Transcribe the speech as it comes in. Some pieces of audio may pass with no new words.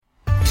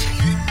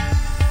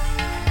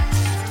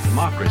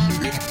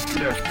democracy.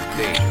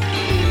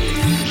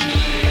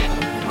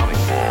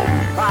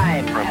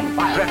 Five from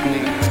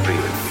Threatening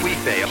freedom. We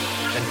fail,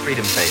 and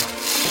freedom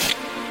fails.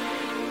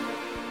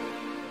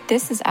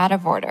 This is Out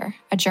of Order,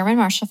 a German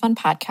Marshall Fund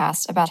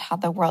podcast about how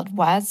the world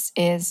was,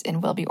 is,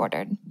 and will be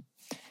ordered.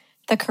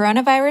 The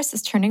coronavirus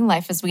is turning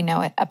life as we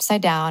know it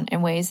upside down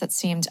in ways that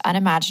seemed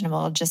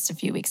unimaginable just a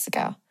few weeks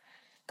ago.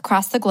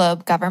 Across the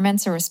globe,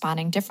 governments are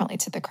responding differently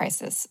to the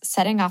crisis,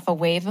 setting off a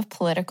wave of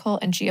political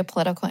and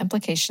geopolitical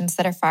implications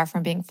that are far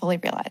from being fully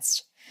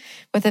realized.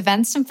 With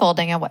events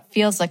unfolding at what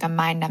feels like a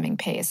mind-numbing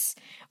pace,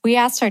 we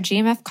asked our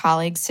GMF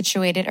colleagues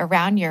situated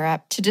around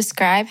Europe to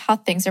describe how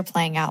things are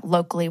playing out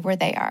locally where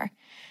they are,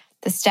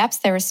 the steps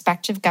their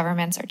respective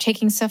governments are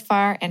taking so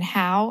far, and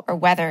how or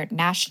whether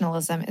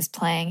nationalism is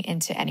playing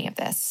into any of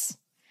this.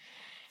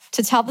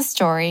 To tell the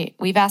story,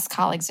 we've asked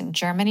colleagues in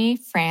Germany,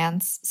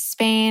 France,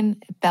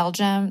 Spain,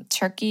 Belgium,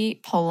 Turkey,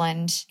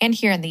 Poland, and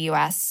here in the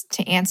US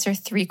to answer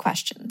three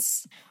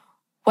questions.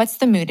 What's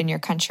the mood in your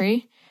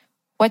country?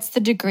 What's the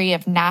degree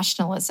of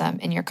nationalism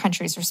in your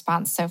country's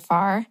response so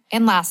far?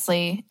 And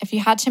lastly, if you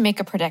had to make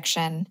a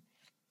prediction,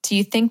 do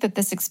you think that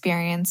this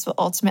experience will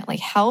ultimately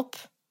help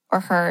or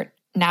hurt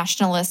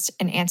nationalist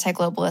and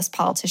anti-globalist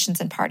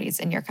politicians and parties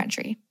in your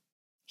country?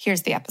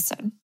 Here's the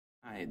episode.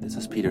 Hi, this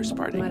is Peter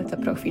Sparting. Marta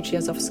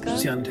Profi-Jazowska.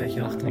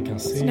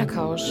 Sina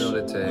Kausch.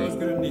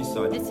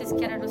 This is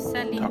Chiara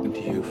Rosselli. Talking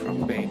to you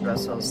from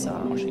Brussels.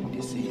 Washington,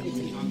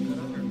 D.C.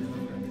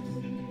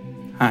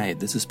 Hi,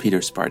 this is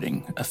Peter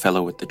Sparting, a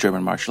fellow with the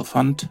German Marshall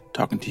Fund,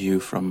 talking to you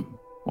from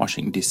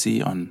Washington,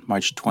 D.C. on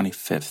March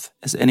 25th.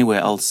 As anywhere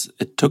else,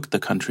 it took the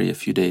country a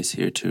few days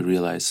here to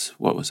realize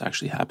what was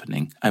actually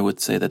happening. I would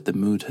say that the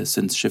mood has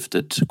since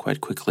shifted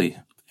quite quickly,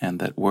 and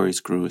that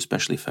worries grew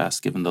especially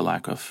fast given the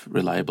lack of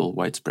reliable,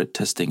 widespread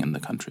testing in the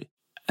country.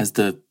 As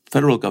the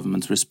federal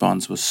government's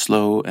response was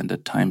slow and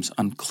at times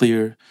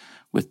unclear,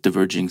 with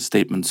diverging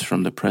statements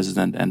from the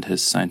president and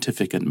his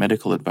scientific and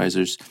medical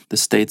advisors, the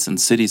states and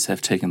cities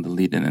have taken the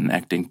lead in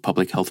enacting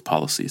public health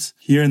policies.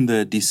 Here in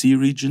the D.C.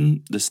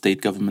 region, the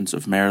state governments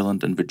of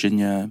Maryland and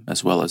Virginia,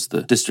 as well as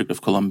the District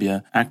of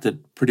Columbia,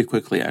 acted pretty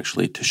quickly,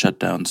 actually, to shut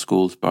down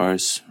schools,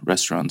 bars,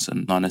 restaurants,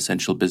 and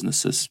non-essential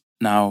businesses.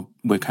 Now,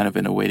 we're kind of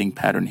in a waiting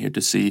pattern here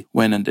to see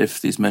when and if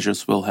these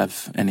measures will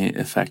have any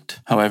effect.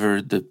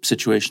 However, the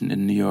situation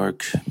in New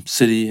York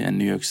City and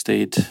New York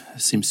State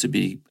seems to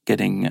be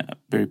getting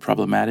very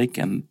problematic,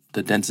 and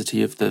the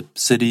density of the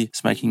city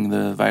is making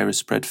the virus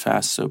spread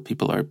fast, so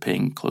people are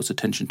paying close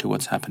attention to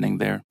what's happening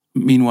there.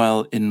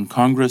 Meanwhile, in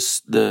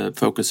Congress, the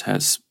focus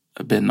has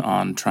been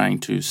on trying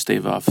to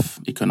stave off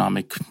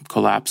economic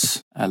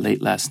collapse.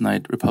 Late last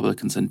night,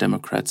 Republicans and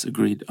Democrats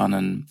agreed on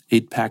an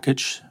aid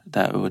package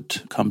that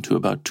would come to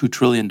about $2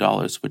 trillion,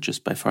 which is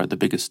by far the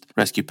biggest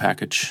rescue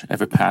package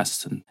ever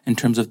passed. And in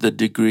terms of the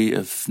degree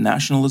of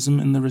nationalism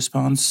in the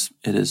response,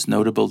 it is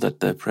notable that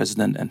the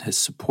president and his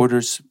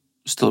supporters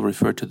still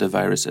refer to the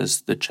virus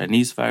as the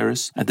Chinese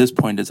virus. At this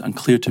point, it's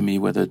unclear to me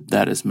whether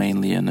that is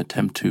mainly an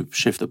attempt to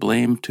shift the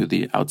blame to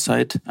the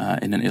outside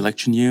in an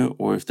election year,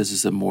 or if this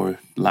is a more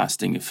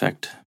lasting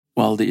effect.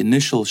 While the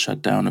initial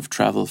shutdown of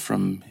travel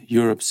from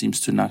Europe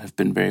seems to not have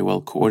been very well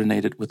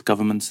coordinated with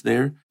governments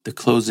there, the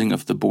closing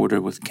of the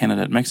border with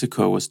Canada and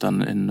Mexico was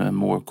done in a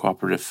more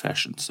cooperative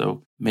fashion.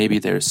 So maybe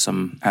there's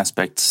some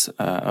aspects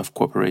of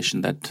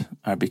cooperation that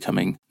are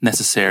becoming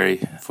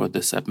necessary for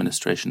this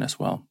administration as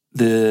well.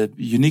 The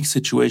unique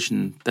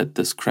situation that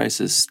this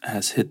crisis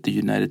has hit the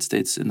United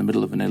States in the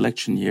middle of an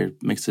election year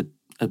makes it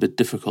a bit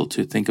difficult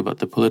to think about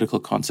the political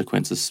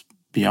consequences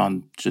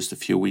beyond just a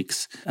few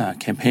weeks.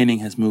 Campaigning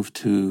has moved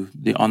to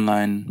the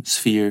online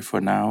sphere for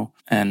now,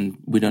 and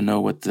we don't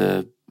know what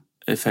the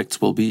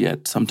effects will be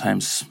yet.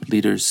 Sometimes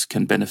leaders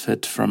can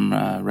benefit from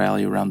a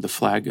rally around the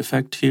flag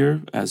effect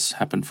here, as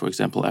happened, for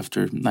example,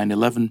 after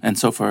 9/11. And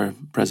so far,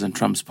 President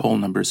Trump's poll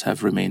numbers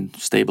have remained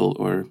stable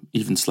or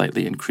even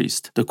slightly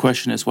increased. The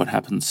question is what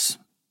happens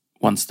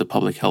once the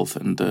public health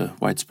and the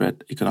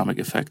widespread economic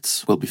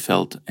effects will be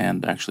felt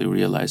and actually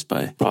realized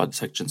by broad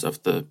sections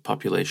of the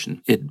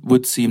population. It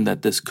would seem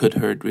that this could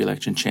hurt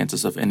re-election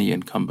chances of any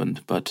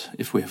incumbent, but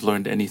if we have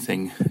learned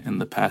anything in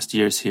the past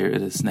years here,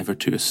 it is never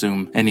to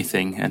assume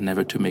anything and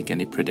never to make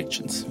any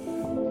predictions.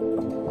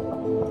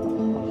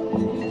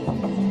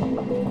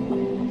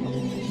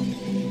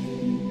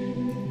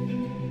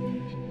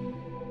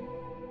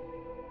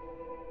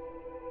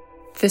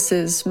 This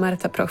is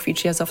Marta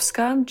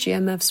Profi-Jazowska,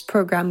 GMF's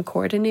program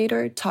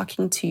coordinator,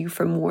 talking to you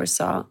from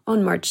Warsaw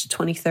on March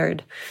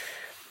 23rd.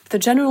 The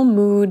general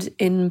mood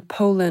in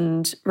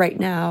Poland right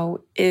now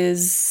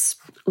is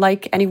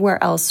like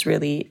anywhere else,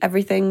 really.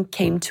 Everything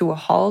came to a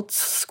halt.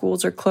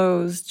 Schools are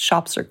closed,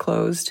 shops are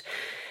closed.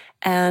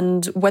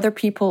 And whether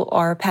people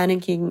are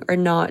panicking or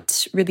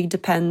not really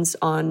depends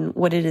on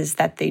what it is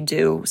that they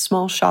do.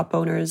 Small shop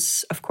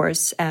owners, of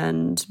course,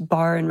 and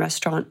bar and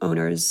restaurant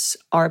owners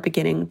are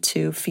beginning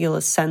to feel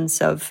a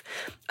sense of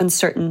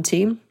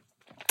uncertainty.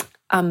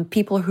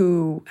 People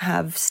who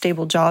have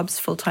stable jobs,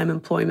 full-time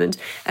employment,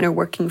 and are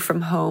working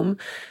from home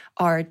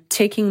are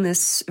taking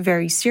this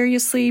very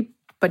seriously,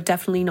 but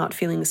definitely not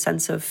feeling a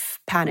sense of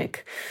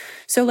panic.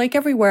 So like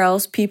everywhere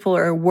else, people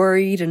are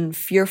worried and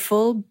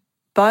fearful.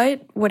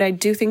 But what I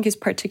do think is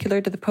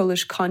particular to the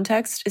Polish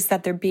context is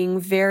that they're being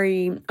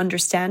very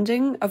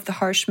understanding of the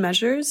harsh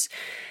measures.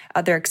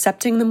 They're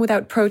accepting them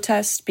without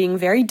protest, being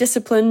very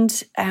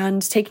disciplined,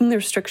 and taking the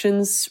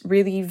restrictions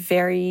really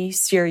very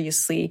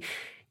seriously,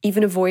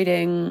 even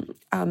avoiding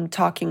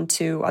talking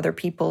to other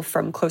people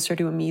from closer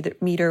to a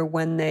meter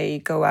when they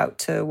go out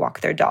to walk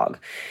their dog.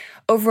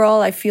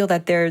 Overall, I feel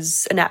that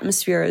there's an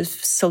atmosphere of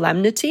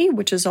solemnity,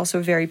 which is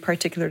also very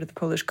particular to the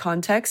Polish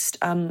context,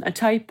 a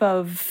type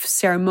of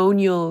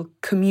ceremonial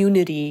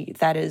community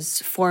that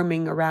is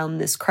forming around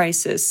this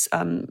crisis,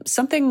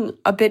 something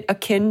a bit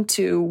akin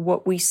to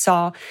what we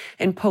saw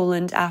in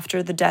Poland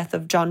after the death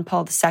of John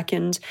Paul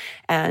II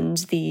and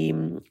the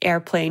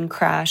airplane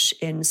crash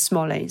in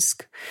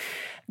Smolensk.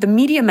 The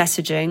media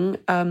messaging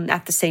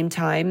at the same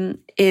time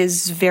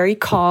is very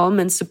calm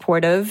and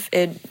supportive.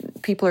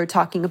 People are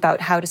talking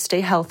about how to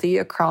stay healthy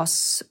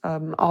across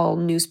all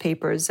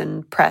newspapers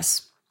and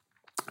press.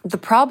 The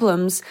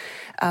problems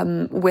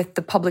with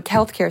the public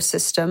healthcare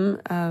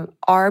system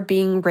are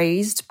being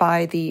raised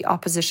by the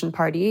opposition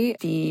party.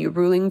 The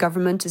ruling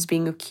government is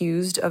being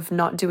accused of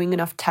not doing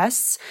enough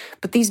tests,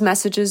 but these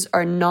messages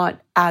are not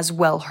as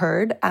well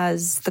heard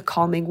as the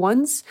calming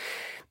ones.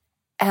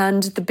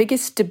 And the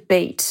biggest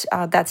debate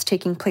that's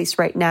taking place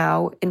right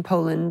now in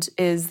Poland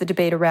is the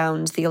debate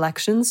around the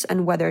elections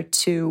and whether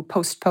to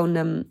postpone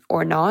them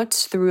or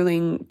not. The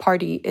ruling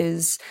party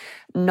is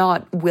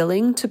not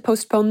willing to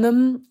postpone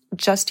them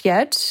just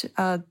yet.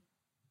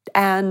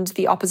 And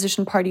the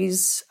opposition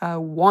parties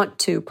want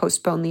to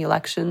postpone the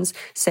elections,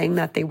 saying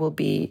that they will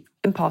be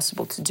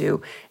impossible to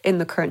do in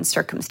the current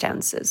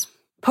circumstances.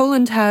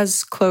 Poland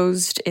has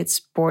closed its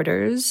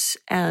borders,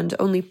 and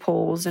only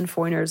Poles and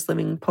foreigners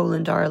living in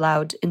Poland are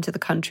allowed into the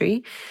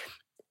country.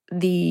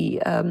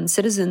 The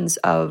citizens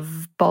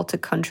of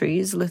Baltic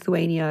countries,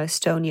 Lithuania,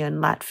 Estonia,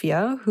 and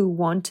Latvia, who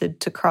wanted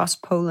to cross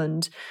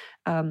Poland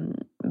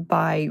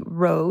by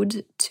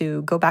road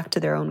to go back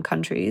to their own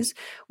countries,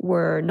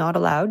 were not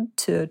allowed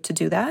to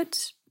do that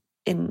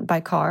by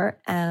car,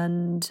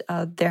 and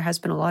there has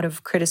been a lot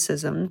of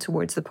criticism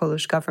towards the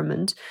Polish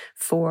government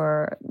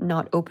for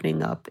not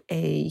opening up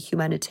a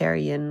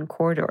humanitarian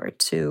corridor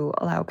to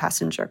allow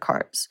passenger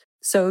cars.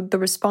 So the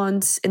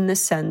response in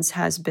this sense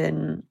has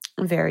been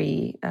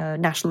very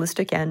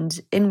nationalistic and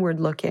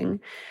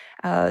inward-looking.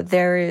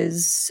 There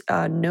is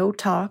no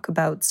talk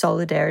about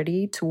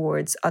solidarity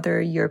towards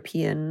other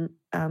European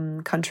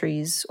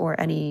countries or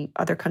any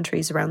other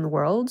countries around the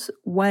world.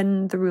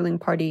 When the ruling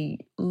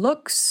party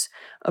looks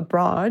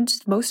abroad,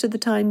 most of the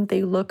time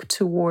they look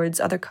towards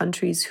other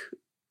countries'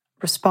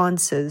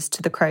 responses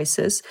to the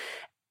crisis,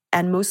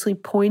 and mostly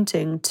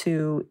pointing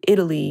to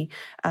Italy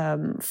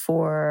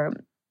for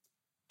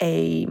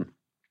a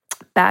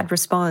bad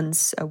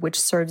response, which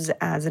serves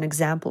as an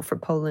example for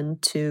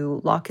Poland to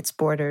lock its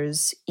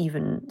borders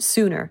even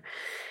sooner.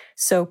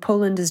 So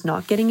Poland is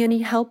not getting any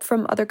help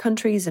from other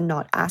countries and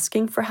not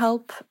asking for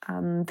help.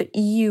 The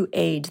EU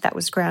aid that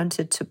was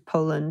granted to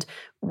Poland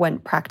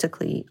went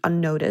practically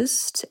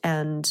unnoticed,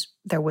 and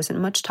there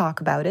wasn't much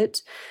talk about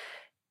it.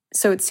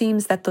 So it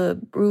seems that the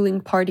ruling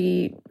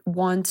party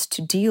wants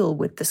to deal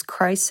with this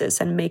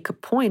crisis and make a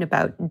point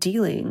about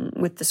dealing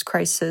with this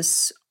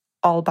crisis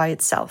all by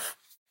itself.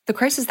 The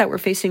crisis that we're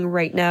facing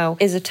right now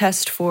is a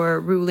test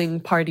for ruling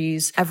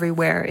parties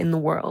everywhere in the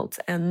world.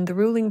 And the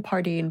ruling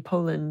party in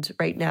Poland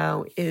right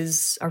now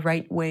is a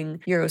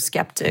right-wing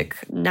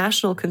Eurosceptic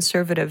national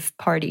conservative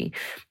party.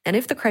 And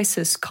if the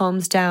crisis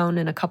calms down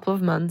in a couple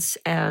of months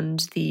and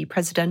the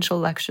presidential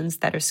elections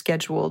that are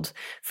scheduled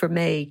for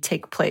May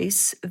take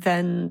place,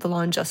 then the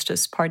Law and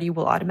Justice Party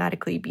will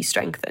automatically be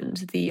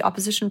strengthened. The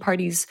opposition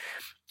parties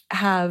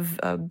have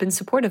been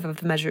supportive of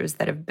the measures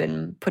that have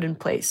been put in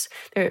place.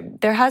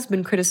 There has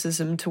been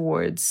criticism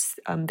towards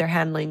their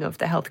handling of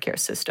the healthcare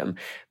system,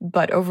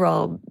 but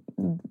overall,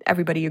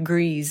 everybody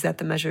agrees that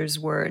the measures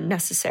were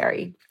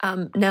necessary.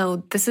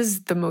 Now, this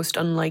is the most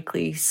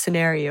unlikely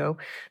scenario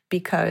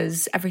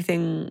because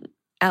everything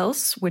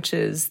else, which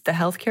is the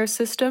healthcare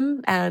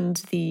system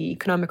and the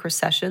economic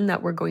recession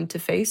that we're going to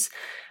face,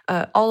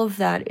 all of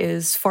that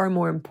is far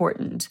more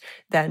important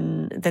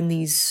than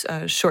these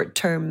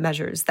short-term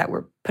measures that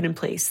were put in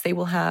place. They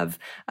will have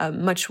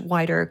much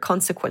wider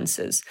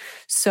consequences.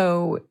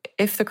 So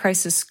if the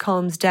crisis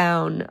calms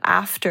down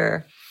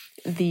after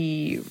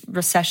the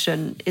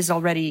recession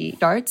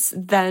starts,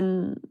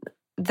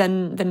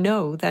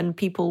 then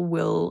people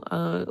will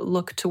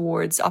look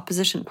towards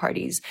opposition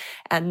parties.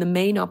 And the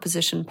main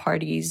opposition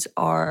parties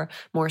are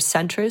more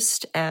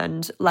centrist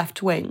and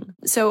left-wing.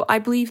 So I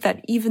believe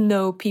that even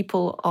though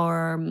people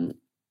are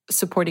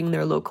supporting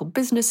their local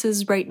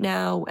businesses right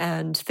now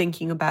and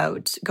thinking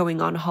about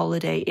going on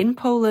holiday in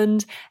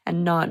Poland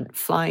and not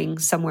flying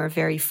somewhere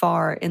very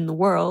far in the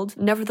world.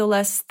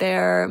 Nevertheless,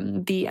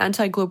 the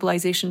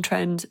anti-globalization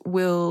trend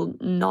will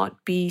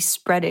not be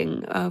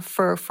spreading.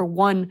 For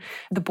one,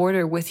 the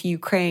border with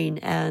Ukraine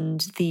and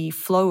the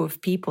flow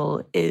of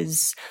people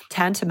is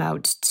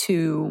tantamount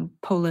to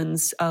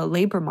Poland's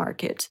labor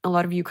market. A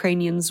lot of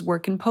Ukrainians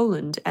work in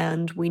Poland,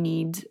 and we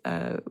need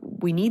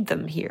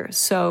them here.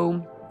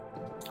 So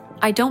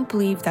I don't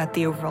believe that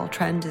the overall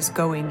trend is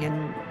going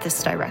in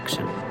this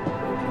direction.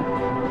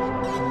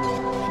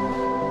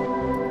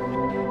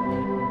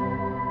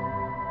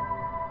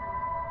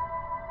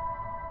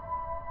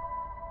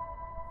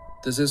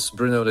 This is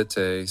Bruno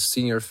Leté,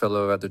 Senior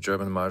Fellow at the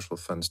German Marshall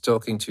Fund,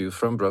 talking to you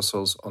from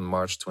Brussels on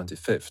March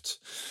 25th.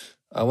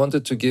 I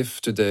wanted to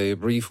give today a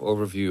brief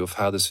overview of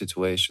how the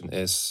situation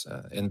is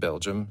in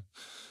Belgium.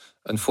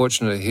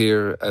 Unfortunately,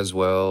 here as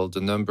well,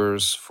 the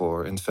numbers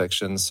for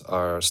infections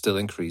are still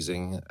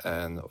increasing,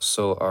 and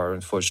so are,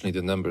 unfortunately,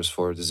 the numbers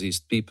for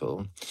diseased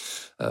people.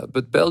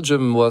 But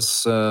Belgium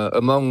was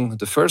among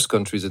the first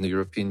countries in the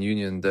European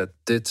Union that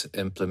did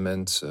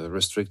implement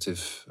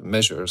restrictive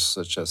measures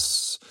such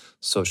as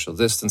social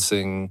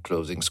distancing,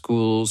 closing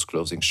schools,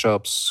 closing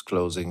shops,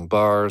 closing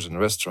bars and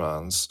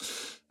restaurants.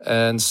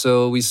 And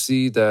so we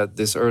see that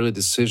this early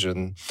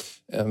decision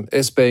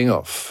is paying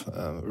off.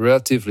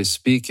 Relatively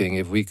speaking,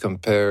 if we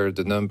compare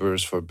the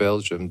numbers for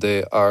Belgium,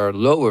 they are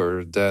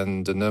lower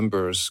than the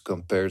numbers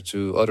compared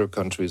to other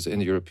countries in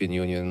the European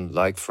Union,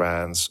 like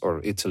France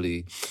or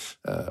Italy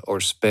or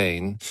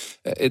Spain.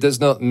 It does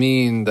not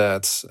mean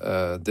that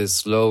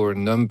this lower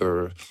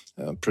number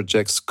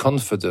projects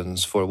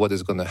confidence for what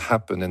is going to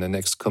happen in the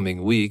next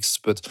coming weeks.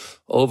 But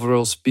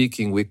overall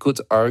speaking, we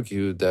could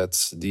argue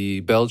that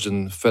the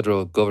Belgian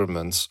federal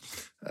government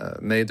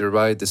made the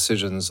right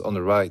decisions on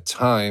the right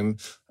time,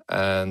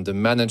 and the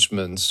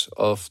management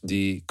of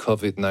the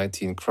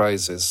COVID-19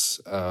 crisis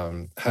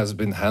has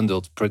been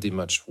handled pretty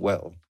much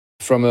well.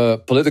 From a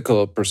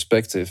political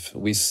perspective,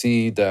 we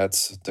see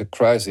that the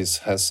crisis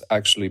has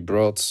actually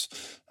brought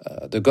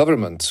the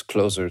government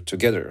closer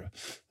together.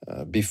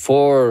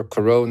 Before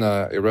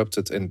Corona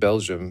erupted in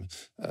Belgium,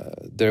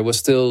 there was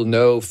still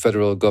no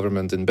federal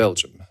government in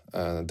Belgium.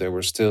 They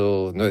were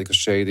still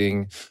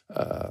negotiating,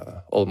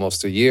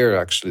 almost a year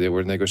actually, they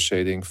were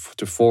negotiating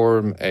to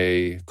form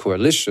a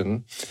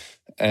coalition.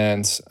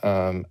 And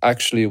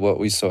actually what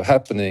we saw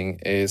happening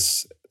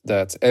is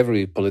that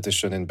every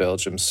politician in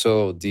Belgium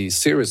saw the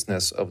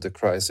seriousness of the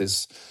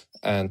crisis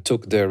and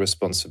took their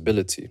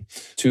responsibility.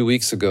 2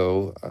 weeks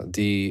ago,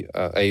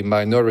 a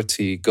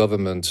minority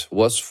government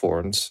was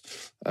formed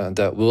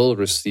that will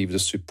receive the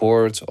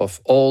support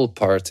of all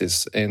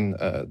parties in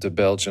the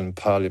Belgian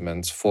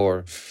parliament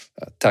for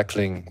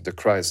tackling the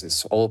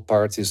crisis. All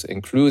parties,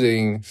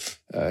 including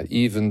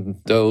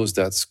even those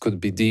that could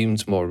be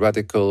deemed more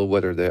radical,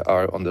 whether they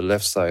are on the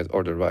left side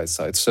or the right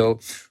side. So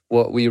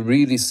what we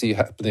really see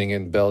happening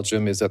in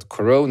Belgium is that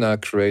Corona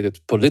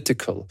created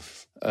political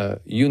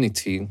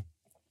unity.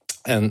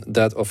 And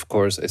that, of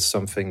course, is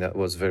something that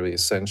was very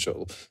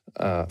essential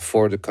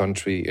for the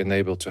country and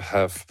able to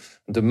have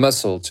the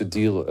muscle to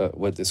deal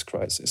with this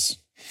crisis.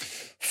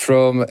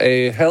 From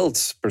a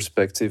health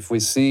perspective,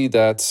 we see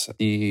that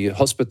the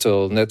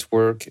hospital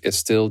network is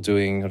still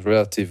doing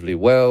relatively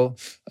well.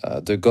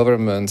 The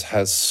government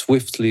has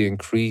swiftly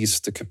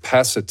increased the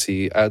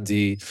capacity at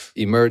the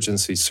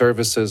emergency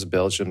services.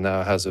 Belgium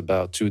now has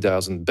about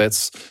 2,000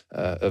 beds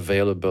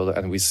available,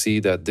 and we see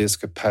that this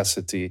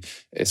capacity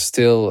is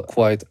still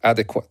quite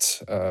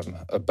adequate.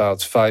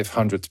 About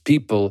 500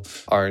 people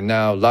are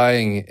now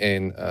lying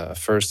in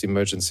first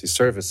emergency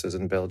services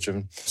in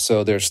Belgium,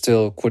 so they're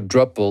still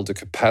quadruple the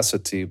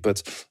capacity,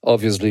 but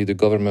obviously the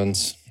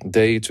government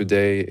day to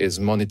day is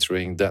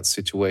monitoring that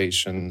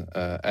situation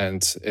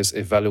and is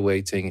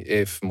evaluating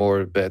if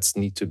more beds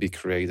need to be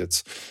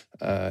created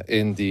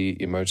in the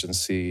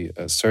emergency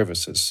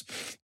services.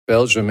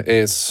 Belgium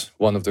is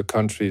one of the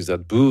countries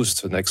that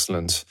boost an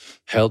excellent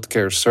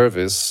healthcare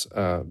service,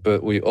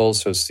 but we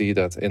also see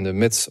that in the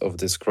midst of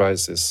this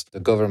crisis, the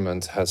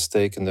government has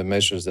taken the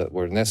measures that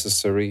were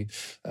necessary.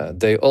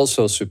 They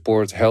also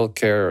support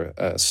healthcare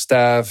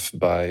staff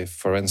by,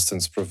 for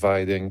instance,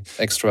 providing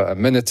extra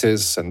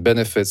amenities and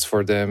benefits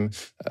for them.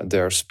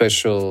 There are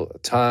special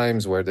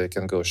times where they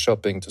can go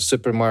shopping to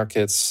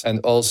supermarkets. And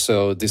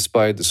also,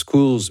 despite the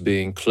schools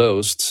being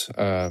closed,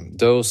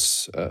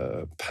 those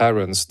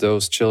parents,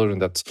 those children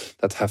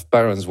that have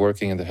parents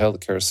working in the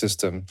healthcare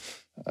system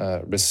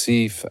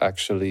receive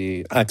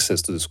actually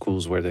access to the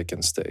schools where they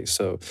can stay.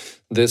 So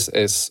this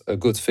is a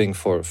good thing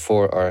for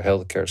our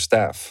healthcare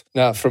staff.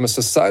 Now, from a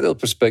societal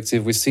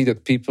perspective, we see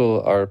that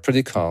people are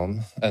pretty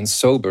calm and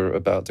sober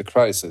about the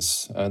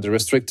crisis. The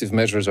restrictive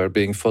measures are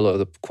being followed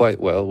up quite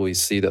well. We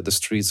see that the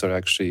streets are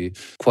actually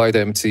quite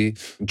empty.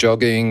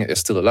 Jogging is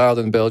still allowed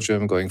in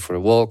Belgium. Going for a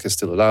walk is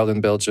still allowed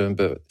in Belgium.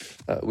 But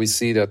we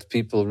see that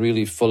people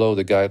really follow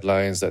the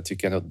guidelines that you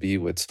cannot be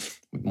with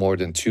more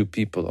than 2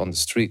 people on the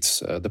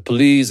streets. The police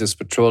police is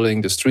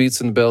patrolling the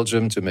streets in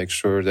Belgium to make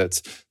sure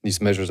that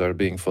these measures are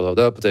being followed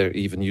up. They're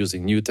even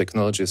using new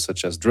technologies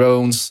such as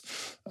drones.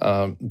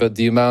 But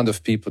the amount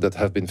of people that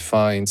have been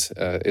fined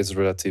is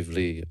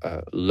relatively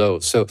low.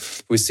 So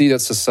we see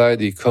that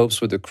society copes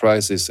with the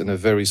crisis in a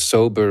very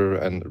sober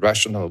and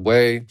rational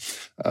way.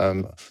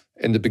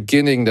 In the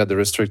beginning that the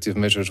restrictive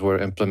measures were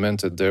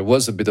implemented, there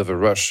was a bit of a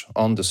rush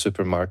on the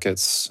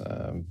supermarkets.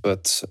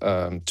 But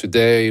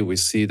today we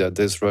see that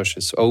this rush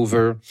is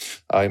over.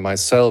 I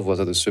myself was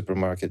at the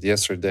supermarket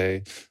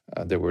yesterday.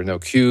 There were no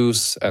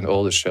queues and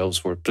all the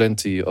shelves were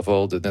plenty of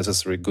all the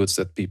necessary goods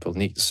that people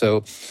need.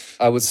 So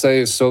I would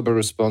say a sober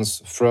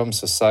response from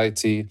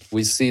society.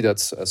 We see that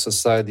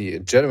society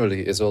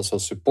generally is also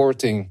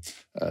supporting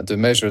the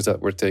measures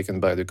that were taken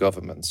by the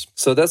government.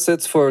 So that's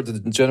it for the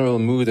general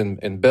mood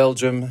in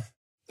Belgium.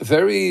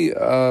 Very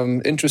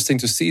interesting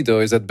to see,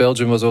 though, is that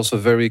Belgium was also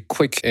very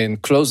quick in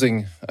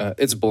closing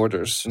its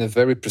borders in a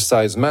very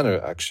precise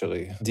manner,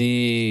 actually.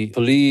 The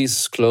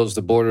police closed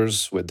the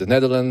borders with the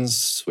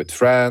Netherlands, with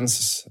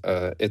France.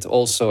 It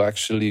also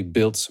actually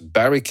built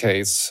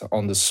barricades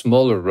on the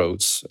smaller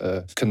roads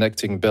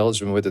connecting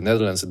Belgium with the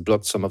Netherlands. It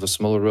blocked some of the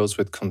smaller roads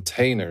with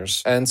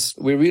containers. And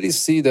we really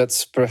see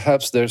that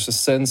perhaps there's a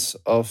sense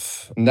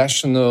of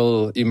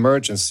national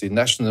emergency,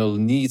 national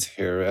need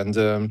here, and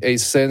a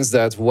sense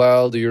that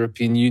while the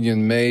European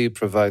Union may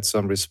provide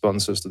some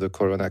responses to the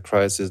corona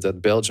crisis,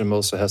 that Belgium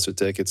also has to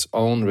take its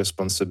own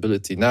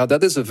responsibility. Now,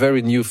 that is a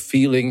very new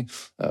feeling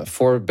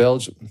for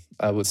Belgium,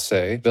 I would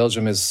say.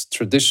 Belgium is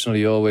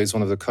traditionally always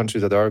one of the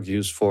countries that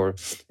argues for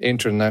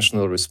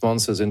international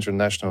responses,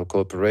 international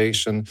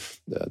cooperation.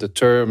 The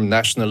term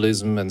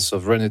nationalism and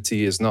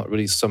sovereignty is not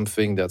really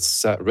something that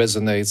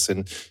resonates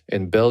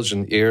in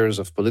Belgian ears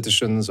of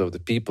politicians, of the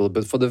people.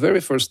 But for the very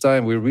first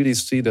time, we really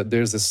see that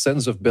there's a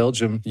sense of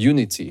Belgium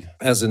unity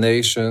as a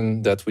nation,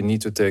 that we need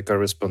to take our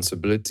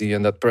responsibility,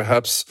 and that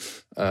perhaps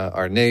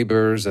our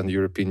neighbors and the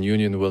European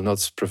Union will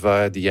not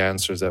provide the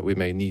answers that we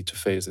may need to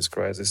face this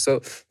crisis. So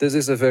this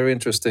is a very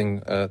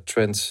interesting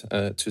trend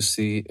to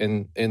see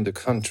in the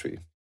country.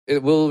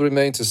 It will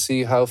remain to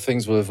see how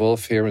things will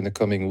evolve here in the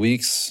coming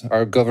weeks.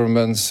 Our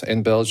government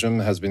in Belgium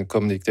has been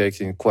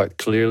communicating quite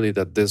clearly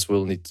that this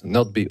will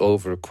not be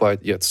over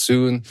quite yet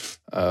soon.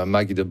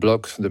 Maggie de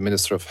Blok, the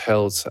Minister of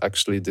Health,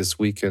 actually this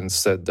weekend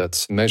said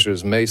that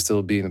measures may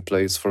still be in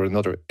place for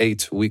another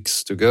 8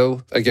 weeks to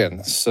go.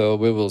 Again, so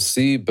we will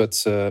see.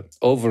 But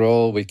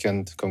overall, we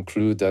can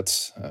conclude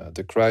that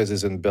the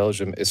crisis in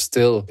Belgium is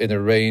still in a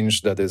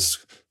range that is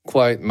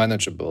quite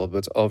manageable,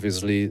 but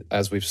obviously,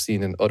 as we've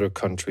seen in other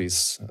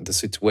countries, the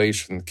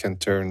situation can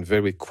turn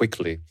very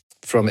quickly.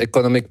 From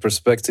economic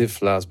perspective,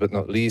 last but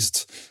not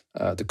least,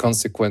 the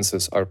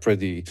consequences are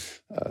pretty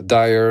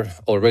dire.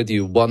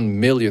 Already 1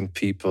 million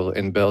people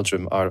in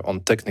Belgium are on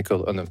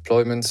technical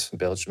unemployment.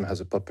 Belgium has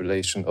a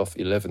population of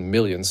 11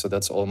 million, so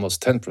that's almost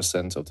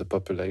 10% of the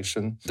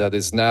population that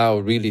is now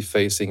really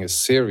facing a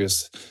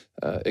serious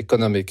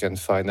economic and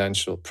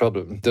financial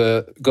problem.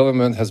 The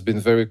government has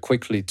been very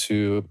quickly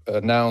to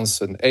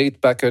announce an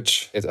aid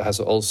package. It has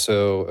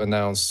also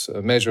announced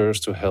measures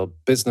to help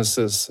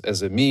businesses,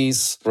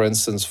 SMEs, for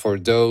instance, for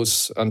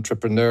those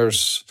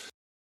entrepreneurs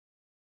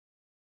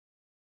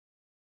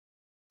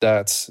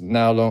that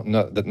now no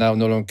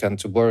longer can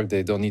to work.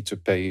 They don't need to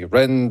pay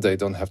rent. They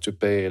don't have to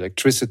pay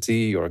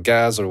electricity or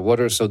gas or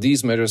water. So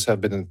these measures have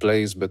been in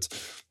place, but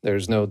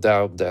there's no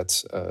doubt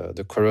that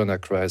the corona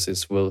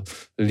crisis will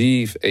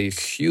leave a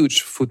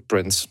huge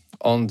footprint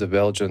on the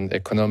Belgian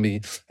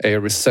economy. A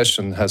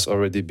recession has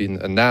already been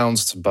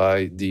announced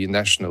by the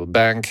National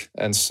Bank.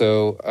 And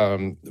so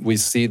we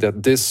see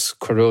that this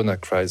corona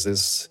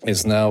crisis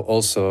is now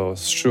also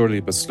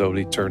surely but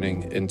slowly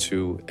turning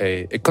into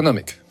an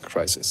economic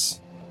crisis.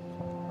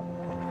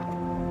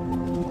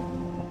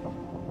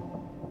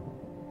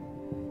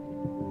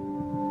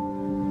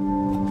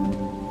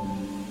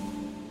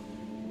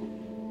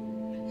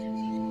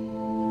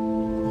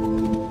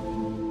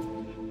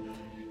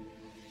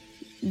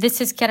 This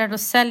is Chiara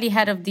Rosselli,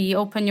 head of the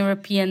Open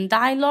European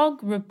Dialogue,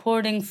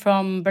 reporting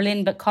from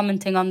Berlin but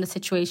commenting on the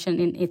situation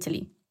in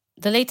Italy.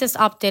 The latest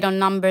update on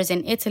numbers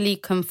in Italy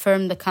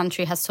confirmed the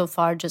country has so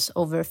far just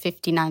over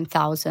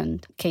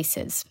 59,000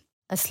 cases.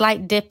 A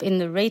slight dip in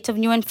the rate of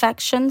new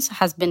infections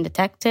has been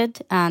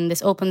detected, and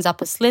this opens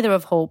up a slither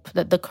of hope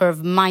that the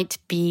curve might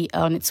be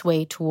on its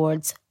way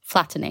towards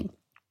flattening.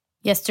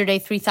 Yesterday,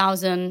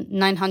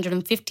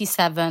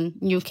 3,957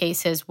 new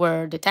cases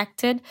were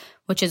detected,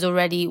 which is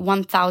already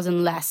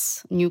 1,000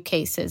 less new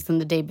cases than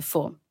the day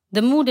before.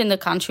 The mood in the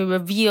country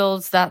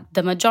reveals that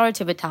the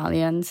majority of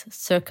Italians,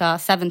 circa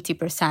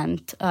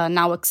 70%,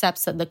 now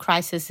accepts that the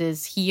crisis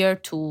is here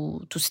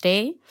to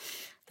stay,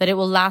 that it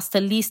will last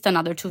at least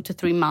another 2 to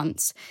 3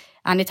 months.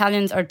 And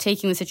Italians are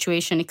taking the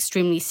situation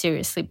extremely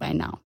seriously by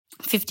now.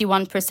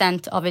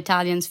 51% of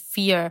Italians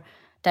fear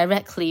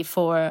directly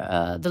for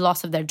the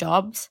loss of their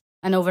jobs.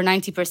 And over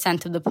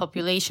 90% of the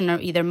population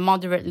are either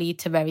moderately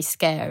to very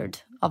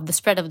scared of the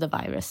spread of the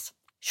virus.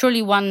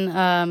 Surely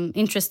one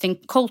interesting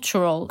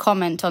cultural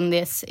comment on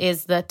this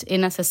is that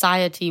in a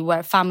society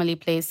where family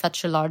plays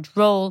such a large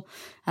role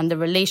and the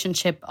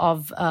relationship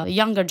of a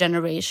younger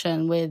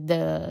generation with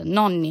the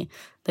nonni,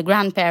 the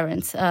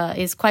grandparents,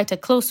 is quite a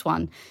close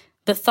one,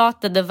 the thought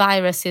that the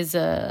virus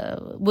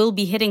will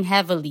be hitting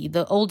heavily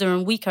the older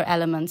and weaker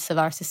elements of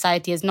our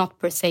society is not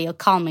per se a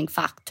calming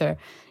factor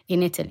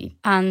in Italy.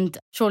 And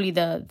surely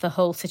the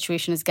whole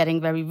situation is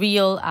getting very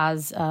real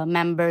as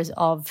members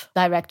of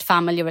direct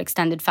family or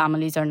extended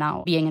families are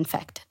now being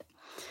infected.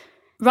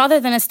 Rather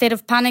than a state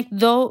of panic,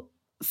 though,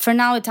 for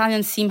now,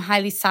 Italians seem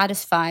highly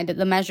satisfied at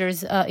the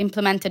measures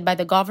implemented by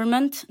the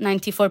government.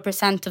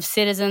 94% of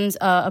citizens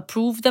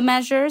approve the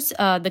measures.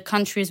 The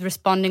country is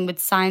responding with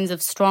signs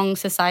of strong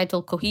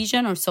societal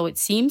cohesion, or so it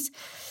seems.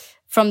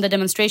 From the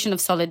demonstration of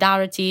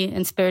solidarity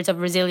and spirit of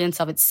resilience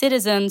of its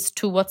citizens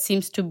to what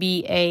seems to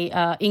be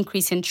a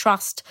increase in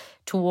trust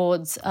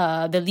towards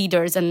the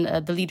leaders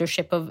and the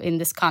leadership in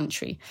this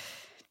country.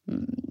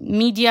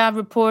 Media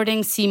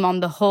reporting seem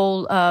on the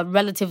whole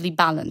relatively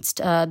balanced.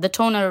 The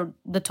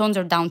tones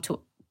are down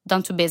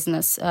to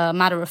business,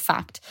 matter of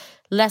fact,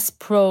 less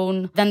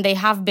prone than they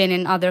have been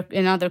in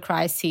other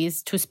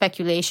crises to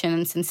speculation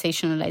and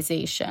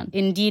sensationalization.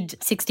 Indeed,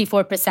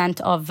 64%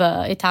 of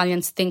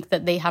Italians think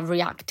that they have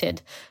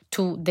reacted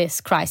to this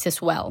crisis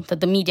well,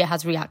 that the media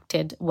has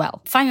reacted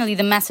well. Finally,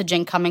 the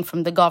messaging coming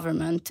from the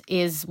government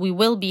is we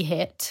will be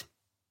hit.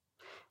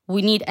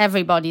 We need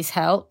everybody's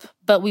help,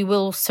 but we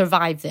will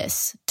survive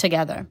this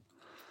together.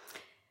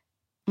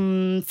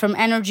 From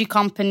energy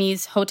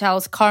companies,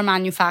 hotels, car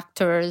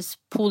manufacturers,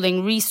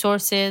 pooling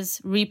resources,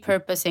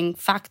 repurposing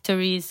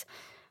factories,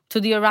 to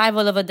the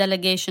arrival of a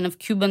delegation of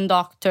Cuban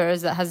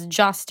doctors that has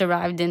just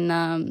arrived in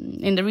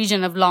the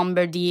region of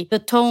Lombardy. The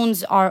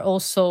tones are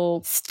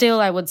also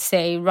still, I would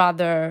say,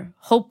 rather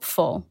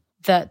hopeful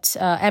that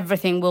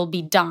everything will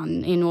be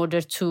done in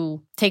order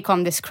to take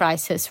on this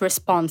crisis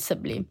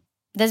responsibly.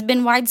 There's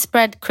been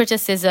widespread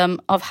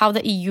criticism of how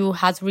the EU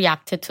has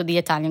reacted to the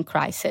Italian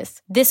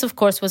crisis. This, of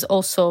course, was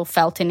also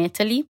felt in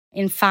Italy.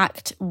 In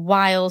fact,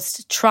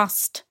 whilst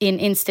trust in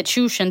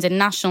institutions, in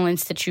national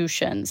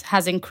institutions,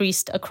 has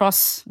increased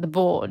across the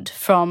board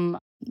from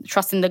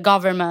trust in the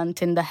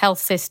government, in the health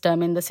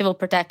system, in the civil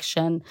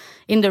protection,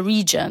 in the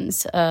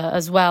regions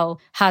as well,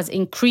 has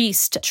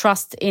increased.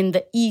 Trust in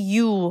the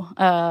EU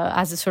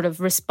as a sort of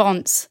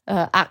response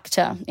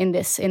actor in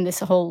this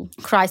whole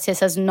crisis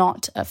has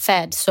not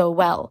fared so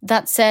well.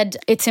 That said,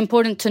 it's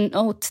important to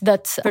note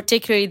that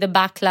particularly the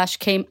backlash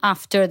came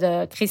after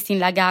the Christine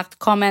Lagarde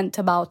comment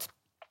about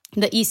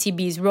the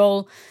ECB's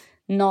role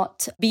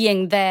not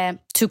being there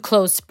to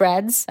close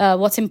spreads.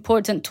 What's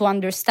important to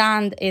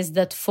understand is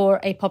that for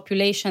a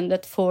population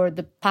that for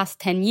the past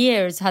 10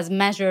 years has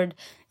measured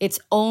its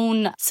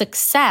own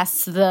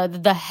success,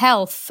 the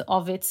health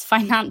of its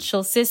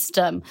financial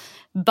system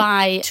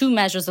by two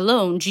measures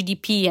alone,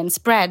 GDP and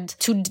spread,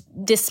 to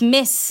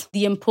dismiss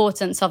the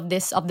importance of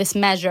this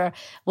measure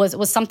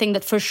was something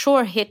that for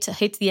sure hit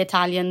the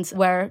Italians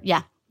where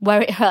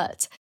it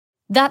hurt.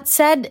 That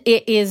said,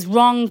 it is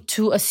wrong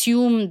to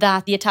assume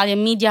that the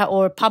Italian media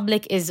or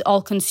public is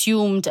all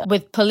consumed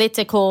with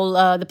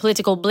the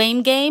political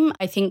blame game.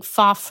 I think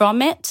far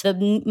from it. The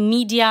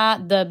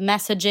media, the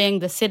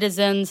messaging, the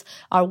citizens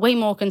are way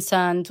more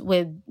concerned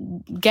with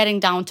getting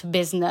down to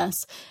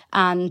business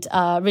and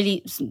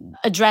really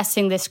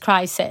addressing this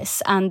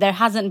crisis. And there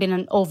hasn't been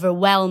an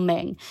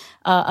overwhelming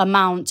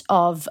amount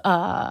of,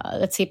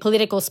 let's say,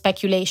 political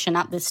speculation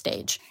at this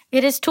stage.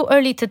 It is too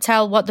early to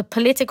tell what the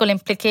political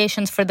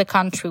implications for the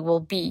country will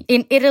be.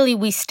 In Italy,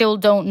 we still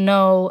don't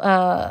know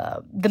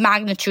the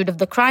magnitude of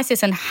the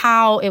crisis and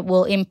how it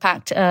will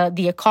impact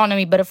the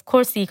economy. But of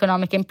course, the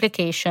economic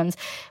implications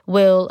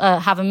will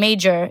have a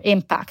major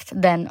impact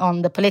then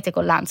on the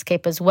political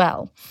landscape as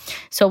well.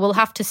 So we'll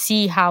have to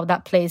see how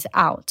that plays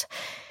out.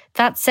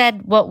 That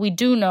said, what we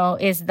do know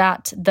is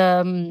that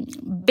the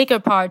bigger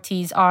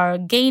parties are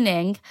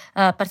gaining,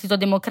 Partito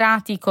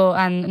Democratico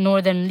and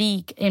Northern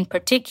League in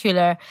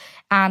particular,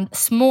 and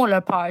smaller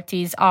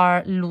parties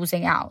are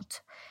losing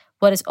out.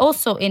 What is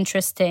also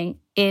interesting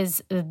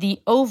is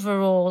the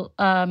overall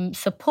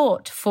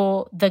support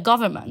for the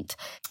government.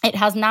 It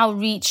has now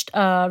reached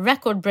a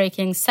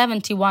record-breaking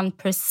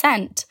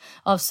 71%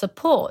 of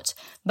support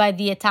by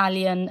the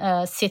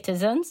Italian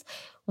citizens,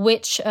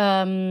 which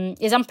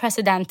is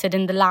unprecedented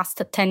in the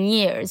last 10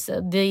 years.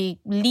 The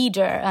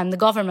leader and the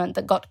government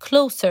that got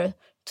closer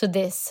to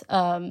this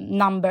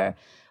number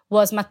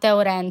was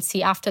Matteo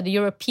Renzi after the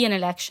European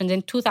elections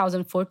in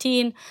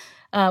 2014,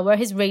 where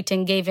his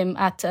rating gave him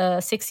at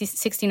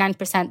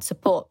 69%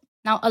 support.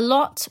 Now, a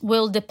lot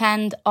will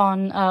depend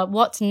on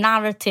what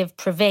narrative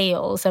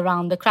prevails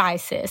around the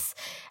crisis.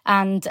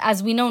 And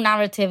as we know,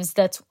 narratives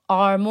that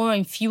are more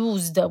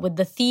infused with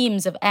the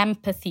themes of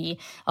empathy,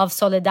 of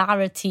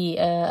solidarity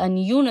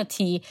and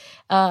unity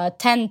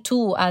tend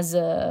to, as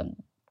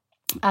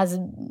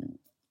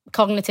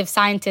cognitive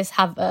scientists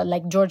have,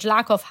 like George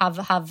Lakoff,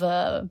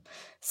 have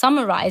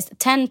summarized,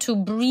 tend to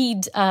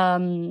breed a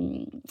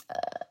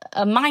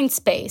mind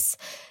space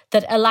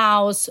that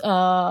allows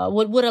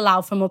would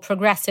allow for more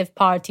progressive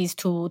parties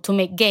to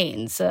make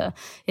gains.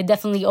 It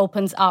definitely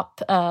opens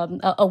up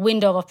a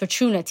window of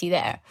opportunity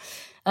there.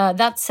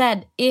 That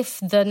said, if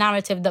the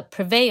narrative that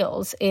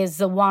prevails is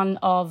the one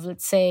of,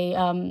 let's say,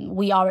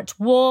 we are at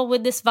war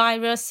with this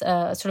virus,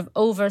 sort of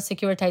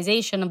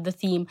over-securitization of the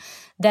theme,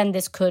 then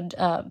this could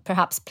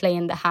perhaps play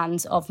in the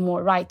hands of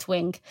more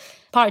right-wing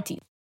parties.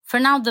 For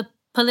now, the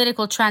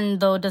political trend,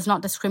 though, does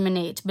not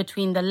discriminate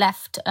between the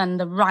left and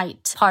the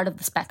right part of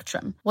the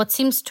spectrum. What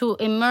seems to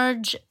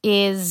emerge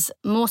is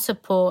more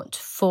support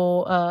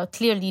for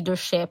clear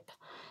leadership.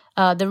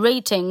 The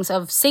ratings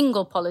of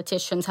single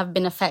politicians have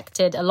been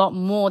affected a lot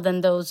more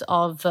than those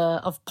of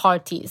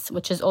parties,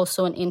 which is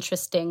also an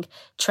interesting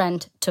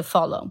trend to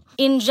follow.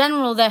 In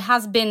general, there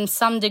has been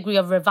some degree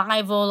of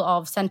revival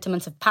of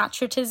sentiments of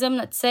patriotism,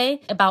 let's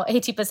say. About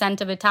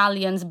 80% of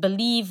Italians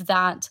believe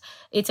that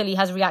Italy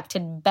has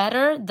reacted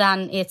better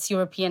than its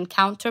European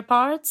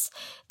counterparts.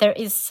 There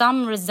is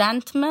some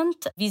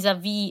resentment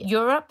vis-à-vis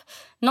Europe,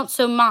 not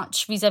so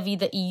much vis-à-vis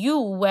the EU,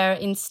 where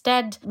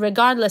instead,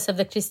 regardless of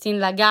the Christine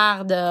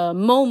Lagarde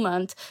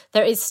moment,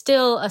 there is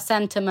still a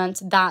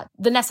sentiment that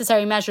the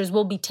necessary measures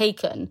will be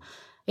taken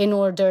in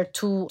order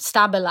to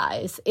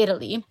stabilize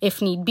Italy,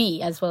 if need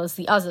be, as well as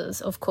the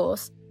others, of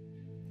course.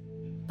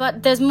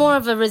 But there's more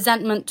of a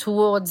resentment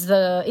towards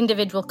the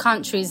individual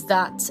countries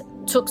that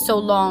took so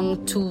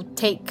long to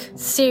take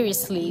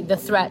seriously the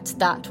threat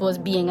that was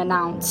being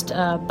announced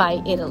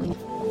by Italy.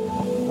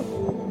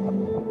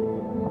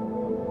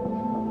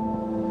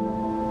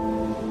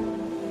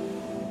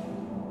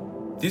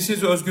 This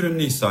is Özgür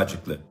Ünlü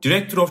İhsacıklı,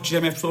 Director of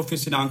GMF's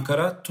office in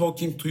Ankara,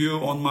 talking to you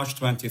on March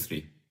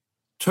 23.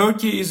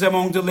 Turkey is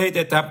among the late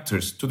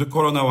adapters to the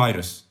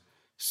coronavirus.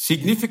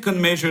 Significant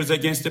measures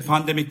against the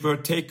pandemic were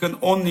taken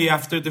only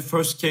after the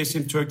first case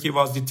in Turkey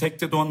was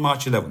detected on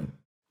March 11.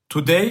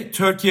 Today,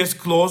 Turkey has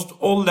closed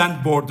all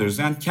land borders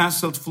and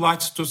cancelled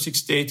flights to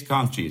 68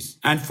 countries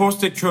and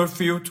forced a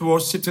curfew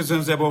towards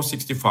citizens above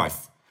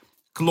 65.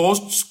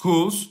 Closed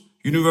schools,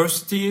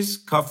 universities,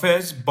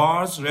 cafes,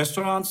 bars,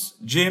 restaurants,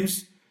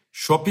 gyms,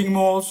 shopping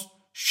malls,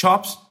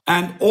 shops,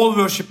 and all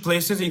worship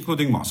places,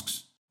 including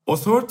mosques.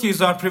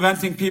 Authorities are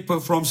preventing people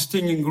from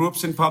sitting in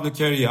groups in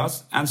public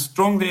areas and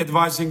strongly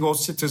advising all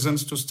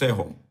citizens to stay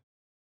home.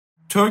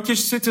 Turkish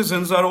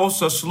citizens are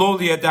also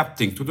slowly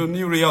adapting to the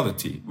new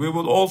reality we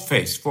will all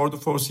face for the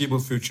foreseeable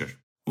future.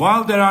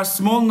 While there are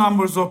small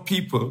numbers of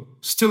people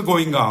still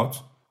going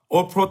out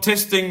or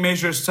protesting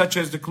measures such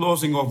as the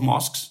closing of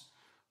mosques,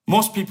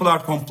 most people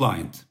are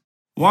compliant.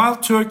 While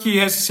Turkey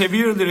has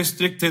severely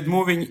restricted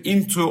moving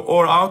into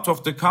or out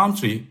of the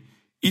country,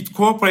 it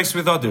cooperates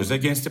with others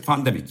against the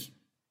pandemic.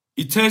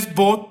 It has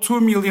bought 2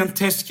 million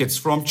test kits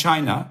from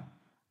China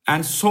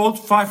and sold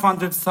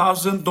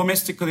 500,000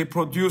 domestically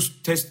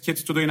produced test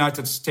kits to the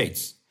United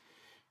States.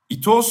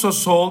 It also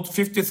sold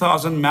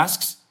 50,000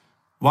 masks,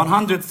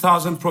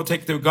 100,000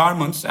 protective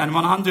garments, and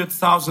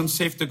 100,000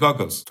 safety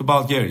goggles to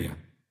Bulgaria.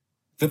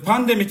 The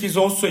pandemic is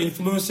also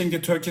influencing the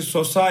Turkish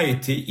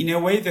society in a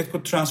way that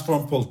could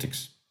transform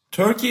politics.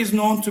 Turkey is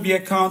known to be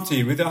a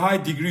country with a high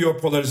degree of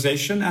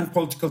polarization and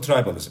political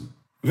tribalism.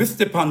 With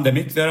the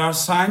pandemic, there are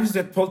signs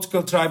that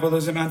political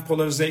tribalism and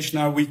polarization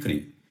are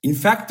weakening. In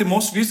fact, the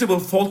most visible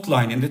fault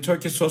line in the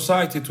Turkish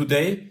society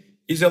today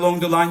is along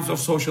the lines of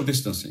social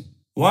distancing.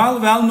 While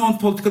well-known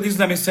political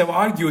Islamists have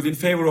argued in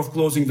favor of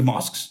closing the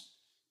mosques,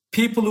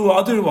 people who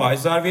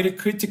otherwise are very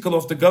critical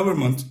of the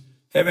government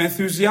have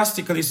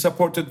enthusiastically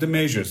supported the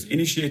measures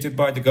initiated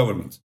by the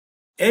government.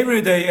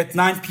 Every day at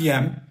 9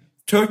 p.m.,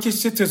 Turkish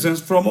citizens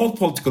from all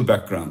political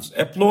backgrounds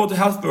applaud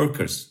health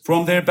workers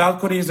from their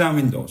balconies and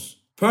windows.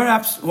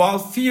 Perhaps while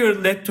fear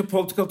led to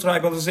political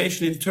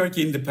tribalization in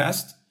Turkey in the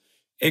past,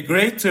 a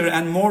greater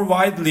and more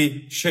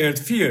widely shared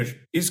fear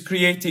is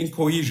creating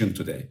cohesion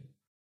today.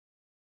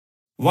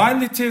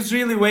 While it is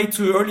really way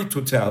too early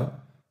to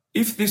tell,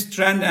 if this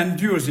trend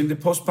endures in the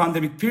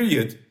post-pandemic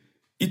period,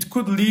 it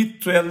could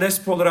lead to a less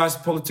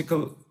polarized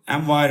political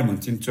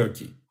environment in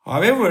Turkey.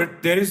 However,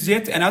 there is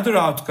yet another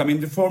outcome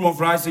in the form of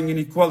rising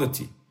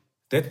inequality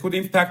that could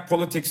impact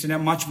politics in a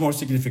much more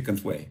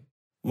significant way.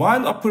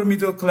 While upper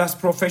middle class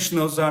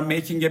professionals are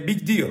making a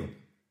big deal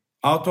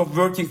out of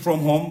working from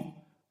home,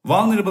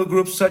 vulnerable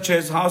groups such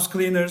as house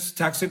cleaners,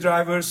 taxi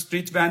drivers,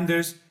 street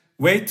vendors,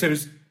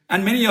 waiters,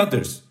 and many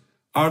others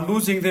are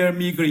losing their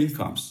meager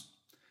incomes.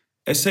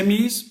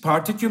 SMEs,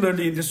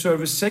 particularly in the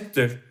service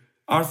sector,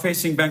 are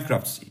facing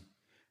bankruptcy.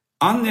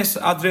 Unless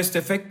addressed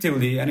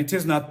effectively, and it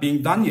is not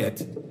being done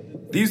yet,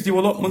 these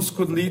developments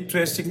could lead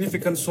to a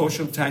significant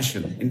social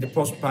tension in the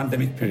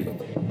post-pandemic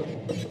period.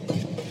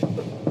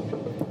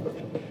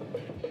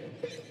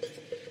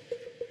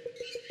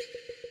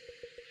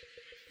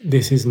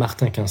 This is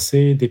Martin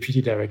Quincé,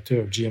 Deputy Director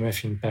of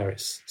GMF in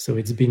Paris. So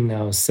it's been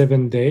now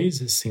 7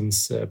 days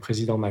since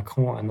President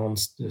Macron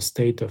announced the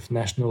state of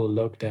national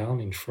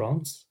lockdown in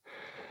France.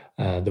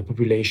 The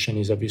population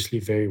is obviously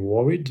very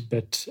worried,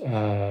 but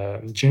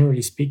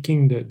generally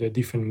speaking, the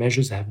different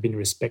measures have been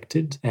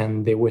respected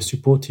and they were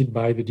supported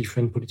by the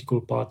different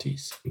political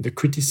parties. The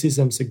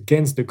criticisms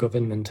against the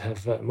government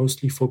have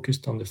mostly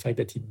focused on the fact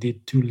that it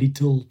did too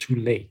little, too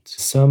late.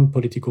 Some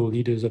political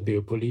leaders of the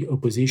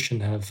opposition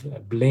have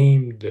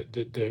blamed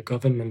the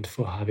government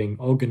for having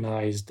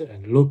organized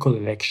local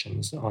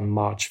elections on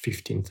March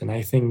 15th. And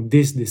I think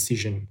this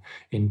decision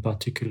in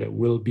particular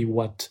will be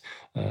what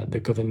the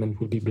government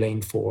will be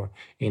blamed for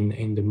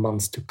in the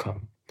months to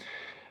come.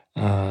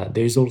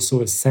 There is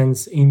also a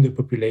sense in the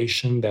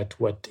population that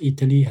what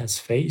Italy has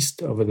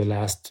faced over the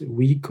last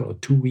week or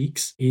 2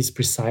 weeks is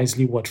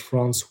precisely what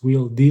France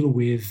will deal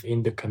with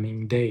in the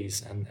coming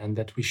days, and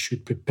that we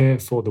should prepare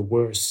for the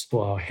worst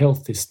for our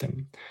health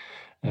system.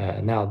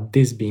 Now,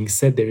 this being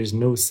said, there is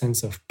no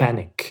sense of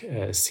panic,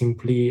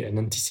 simply an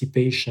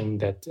anticipation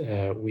that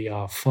we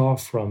are far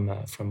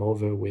from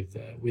over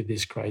with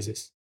this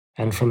crisis.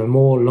 And from a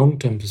more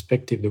long-term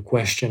perspective, the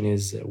question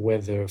is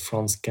whether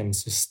France can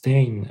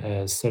sustain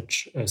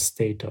such a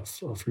state of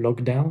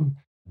lockdown,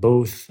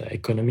 both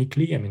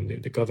economically. I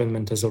mean, the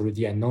government has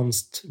already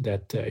announced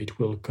that it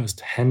will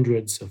cost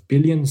hundreds of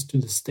billions to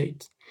the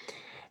state,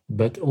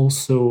 but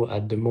also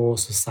at the more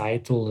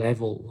societal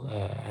level.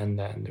 And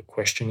the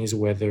question is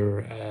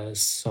whether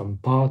some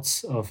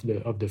parts of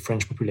the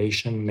French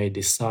population may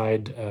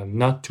decide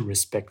not to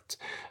respect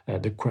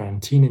the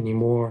quarantine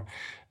anymore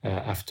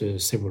after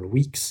several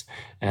weeks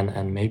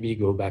and maybe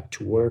go back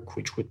to work,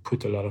 which would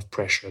put a lot of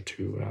pressure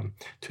to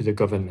the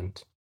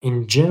government.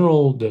 In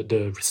general,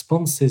 the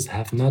responses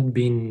have not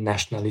been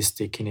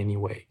nationalistic in any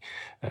way.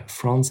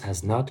 France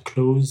has not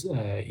closed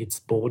its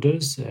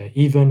borders,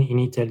 even in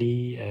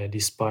Italy,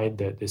 despite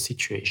the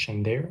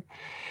situation there.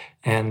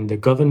 And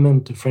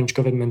the French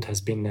government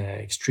has been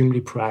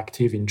extremely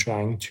proactive in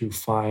trying to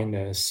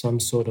find some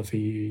sort of a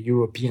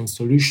European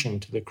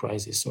solution to the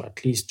crisis, or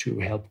at least to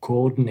help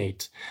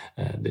coordinate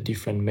the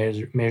different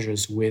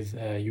measures with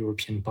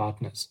European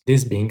partners.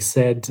 This being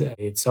said,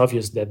 it's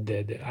obvious that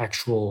the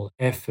actual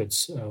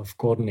efforts of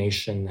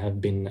coordination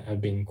have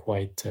been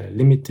quite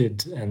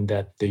limited, and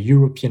that the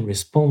European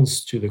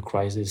response to the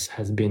crisis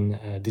has been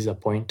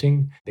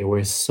disappointing. There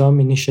were some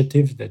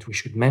initiatives that we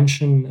should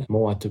mention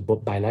more at a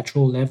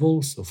bilateral level.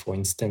 So, for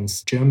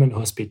instance,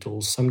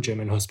 some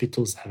German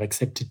hospitals have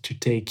accepted to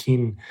take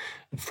in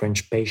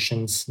French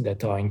patients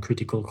that are in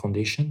critical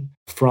condition.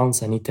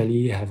 France and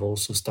Italy have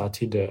also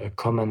started a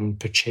common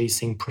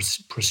purchasing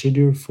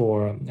procedure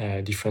for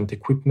different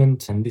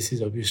equipment, and this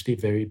is obviously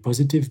very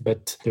positive.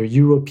 But the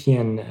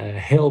European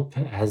help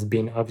has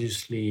been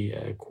obviously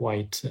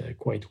quite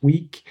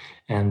weak.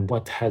 And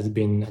what has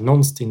been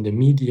announced in the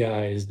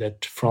media is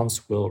that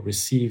France will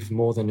receive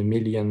more than 1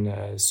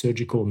 million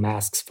surgical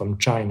masks from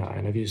China,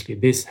 and obviously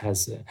this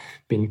has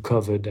been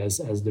covered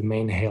as the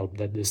main help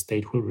that the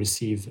state will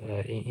receive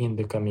in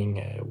the coming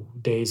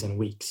days and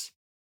weeks.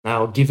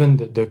 Now, given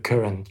the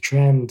current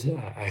trend,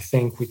 I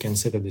think we can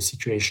say that the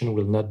situation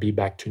will not be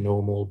back to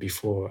normal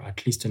before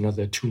at least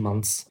another 2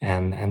 months,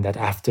 and that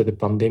after the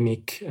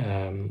pandemic,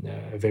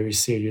 a very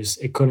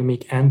serious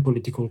economic and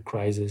political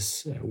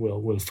crisis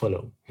will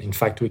follow. In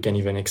fact, we can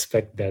even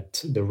expect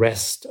that the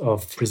rest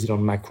of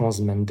President Macron's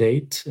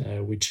mandate,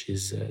 which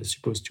is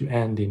supposed to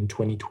end in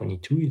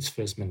 2022, its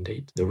first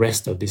mandate, the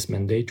rest of this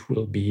mandate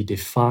will be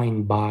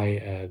defined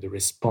by the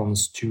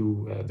response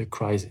to the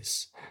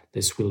crisis.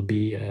 This will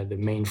be the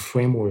main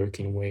framework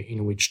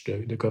in which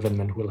the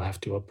government will have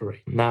to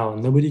operate. Now,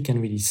 nobody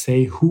can really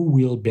say who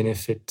will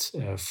benefit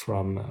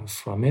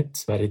from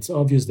it, but it's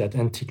obvious that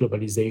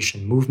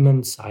anti-globalization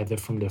movements, either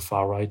from the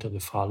far right or the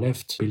far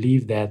left,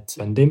 believe that the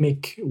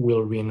pandemic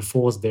will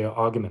reinforce their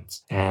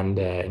arguments. And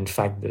in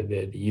fact,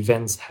 the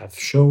events have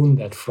shown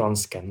that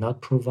France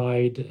cannot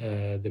provide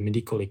the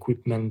medical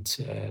equipment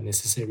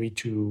necessary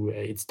to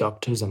its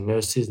doctors and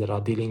nurses that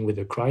are dealing with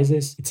the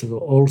crisis. It's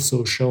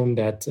also shown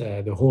that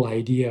the whole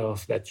idea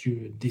of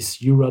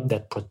this Europe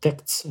that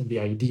protects, the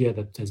idea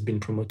that has been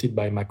promoted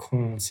by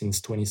Macron since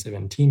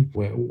 2017,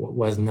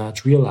 was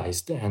not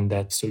realized, and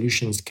that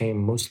solutions came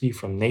mostly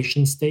from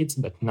nation states,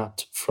 but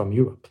not from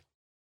Europe.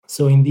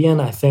 So in the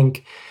end, I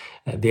think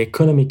the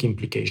economic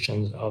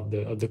implications of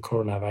the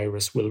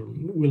coronavirus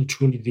will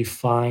truly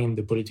define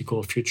the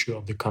political future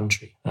of the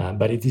country.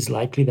 But it is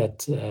likely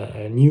that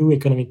a new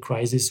economic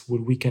crisis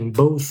will weaken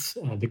both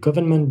the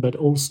government but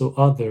also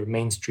other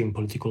mainstream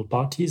political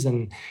parties.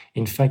 And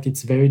in fact,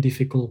 it's very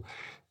difficult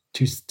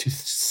to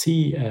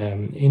see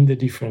in the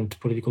different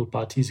political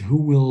parties who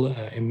will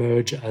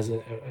emerge as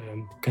a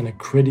kind of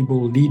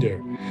credible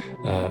leader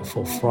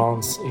for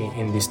France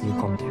in this new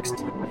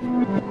context.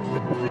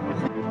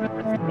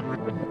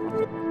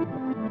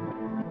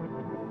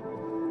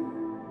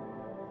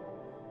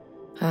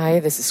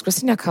 Hi, this is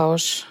Christina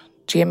Kausch,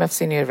 GMF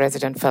Senior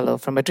Resident Fellow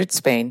from Madrid,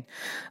 Spain,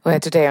 where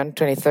today on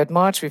 23rd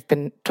March we've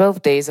been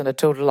 12 days on a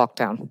total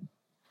lockdown.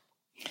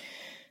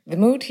 The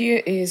mood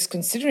here is,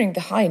 considering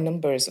the high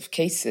numbers of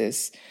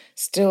cases,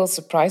 still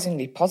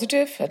surprisingly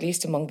positive, at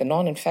least among the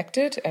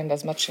non-infected, and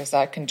as much as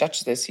I can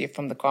judge this here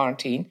from the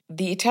quarantine.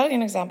 The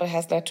Italian example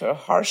has led to a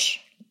harsh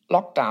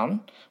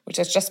lockdown, which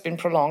has just been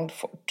prolonged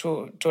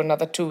to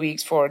another 2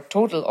 weeks for a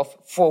total of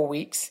 4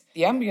 weeks.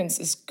 The ambience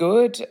is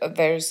good.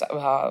 There's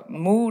a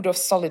mood of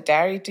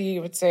solidarity,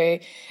 I would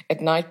say.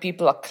 At night,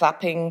 people are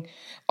clapping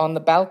on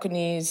the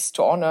balconies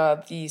to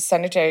honor the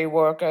sanitary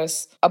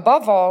workers.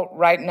 Above all,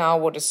 right now,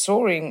 what is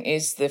soaring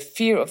is the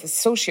fear of the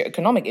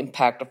socio-economic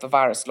impact of the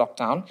virus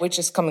lockdown, which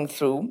is coming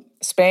through.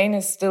 Spain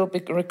is still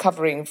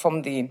recovering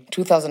from the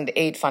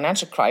 2008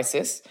 financial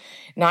crisis.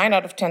 9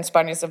 out of 10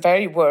 Spaniards are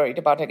very worried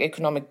about an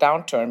economic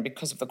downturn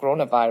because of the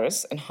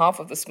coronavirus, and half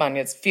of the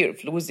Spaniards fear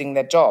of losing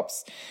their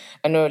jobs,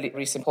 an early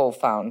recent poll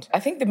found. I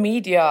think the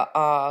media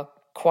are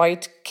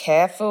quite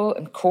careful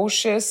and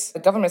cautious. The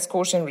government's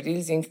caution in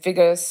releasing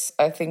figures.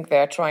 I think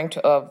they're trying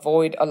to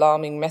avoid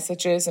alarming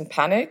messages and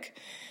panic.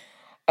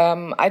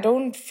 I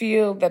don't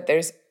feel that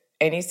there's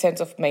any sense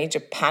of major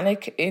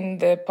panic in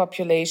the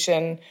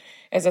population.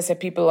 As I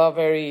said,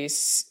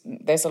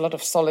 there's a lot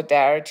of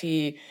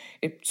solidarity.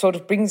 It sort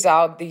of brings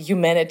out the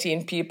humanity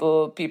in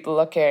people. People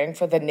are caring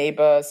for their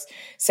neighbors,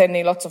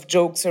 sending lots of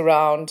jokes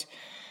around.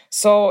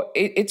 So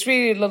it's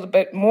really a little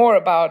bit more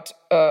about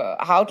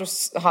how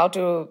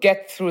to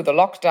get through the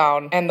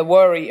lockdown and the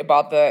worry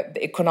about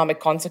the economic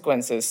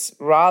consequences,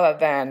 rather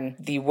than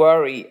the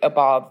worry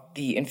about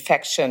the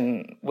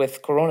infection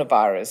with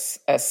coronavirus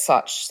as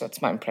such. That's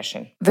my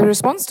impression. The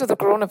response to the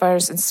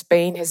coronavirus in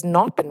Spain has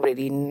not been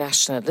really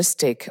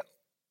nationalistic.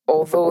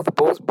 Although the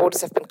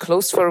borders have been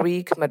closed for a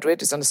week,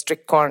 Madrid is on a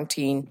strict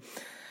quarantine.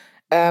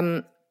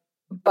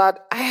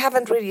 But I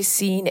haven't really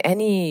seen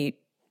any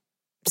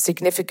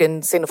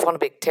significant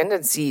xenophobic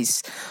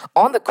tendencies.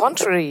 On the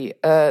contrary,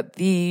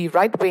 the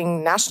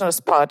right-wing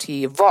nationalist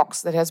party,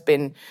 Vox, that has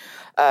been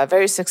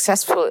very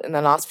successful in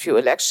the last few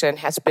elections,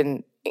 has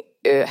been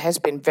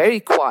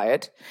very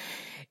quiet.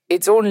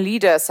 Its own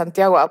leader,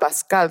 Santiago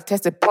Abascal,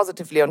 tested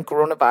positively on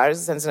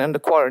coronavirus and is under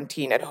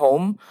quarantine at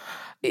home.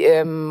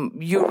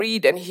 You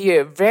read and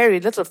hear very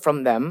little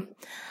from them.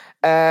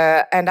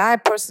 And I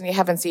personally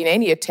haven't seen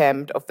any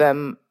attempt of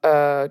them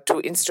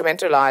to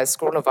instrumentalize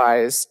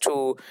coronavirus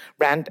to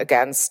rant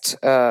against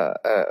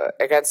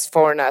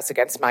foreigners,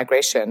 against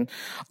migration,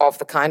 of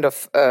the kind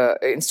of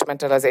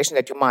instrumentalization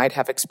that you might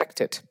have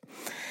expected.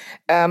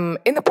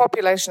 In the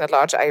population at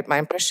large, my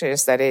impression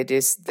is that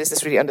this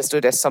is really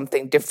understood as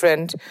something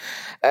different,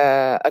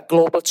 a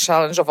global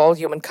challenge of all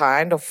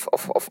humankind, of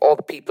all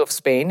the people of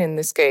Spain in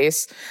this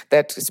case,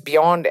 that is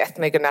beyond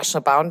ethnic and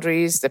national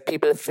boundaries, that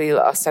people feel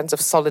a sense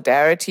of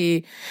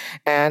solidarity,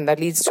 and that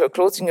leads to a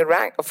closing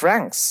of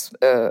ranks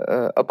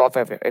above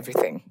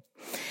everything.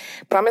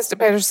 Prime Minister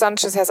Pedro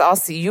Sanchez has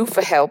asked the EU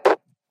for help.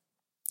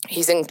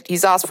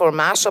 He's asked for a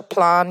Marshall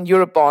Plan,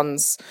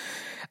 Eurobonds,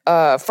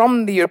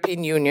 from the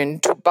European Union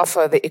to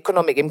buffer the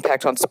economic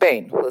impact on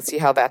Spain. We'll see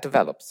how that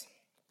develops.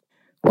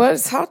 Well,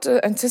 it's hard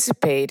to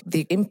anticipate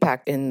the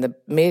impact in the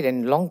mid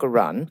and longer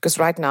run, because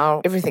right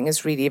now everything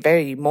is really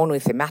very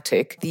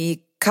monothematic.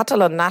 The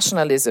Catalan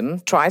nationalism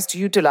tries to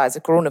utilize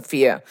the corona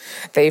fear.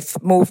 They've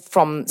moved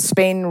from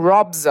Spain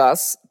robs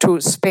us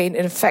to Spain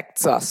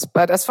infects us.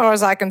 But as far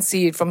as I can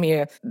see it from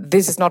here,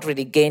 this is not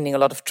really gaining a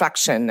lot of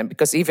traction,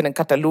 because even in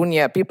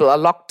Catalonia, people are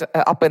locked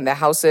up in their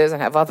houses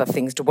and have other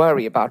things to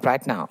worry about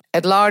right now.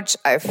 At large,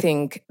 I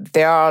think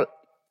there are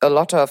a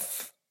lot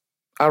of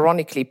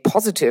ironically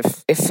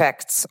positive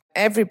effects.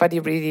 Everybody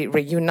really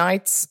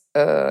reunites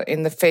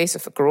in the face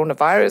of the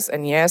coronavirus.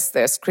 And yes,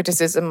 there's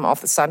criticism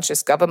of the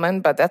Sanchez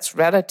government, but that's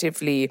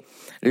relatively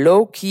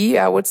low key,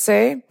 I would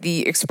say.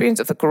 The experience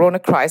of the corona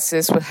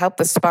crisis will help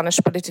the Spanish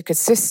political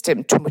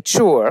system to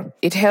mature.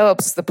 It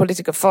helps the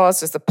political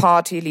forces, the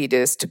party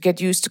leaders, to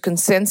get used to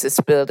consensus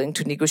building,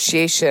 to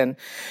negotiation,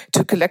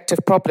 to collective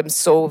problem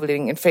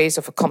solving in face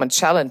of common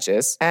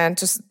challenges. And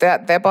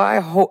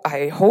thereby,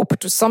 I hope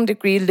to some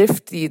degree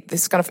lift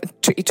this kind of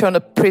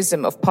eternal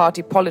prism of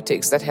party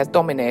politics that has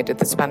dominated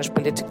the Spanish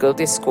political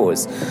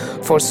discourse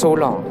for so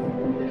long.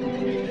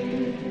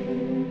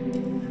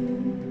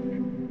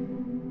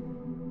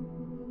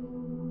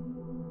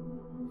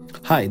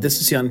 Hi,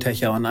 this is Jan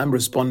Techau, and I'm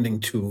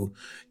responding to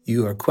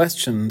your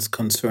questions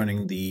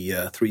concerning the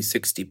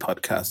 360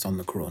 podcast on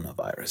the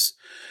coronavirus.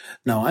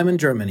 Now, I'm in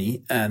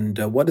Germany, and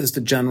what is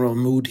the general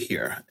mood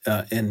here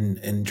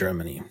in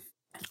Germany?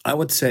 I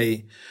would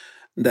say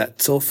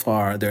that so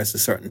far there's a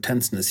certain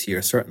tenseness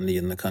here, certainly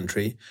in the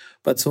country,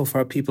 but so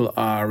far people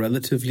are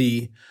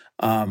relatively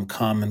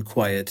calm and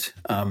quiet,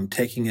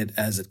 taking it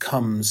as it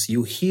comes.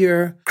 You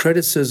hear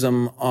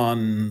criticism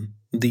on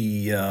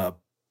the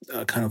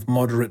kind of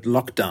moderate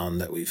lockdown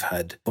that we've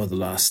had for the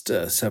last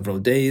several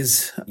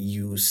days.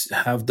 You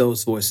have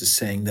those voices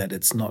saying that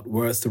it's not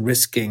worth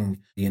risking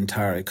the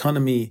entire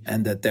economy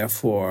and that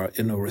therefore,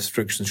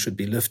 restrictions should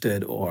be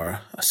lifted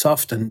or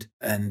softened.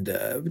 And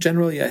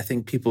generally, I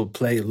think people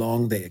play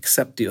along. They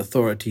accept the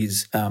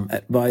authorities'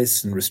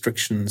 advice and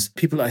restrictions.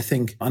 People, I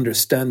think,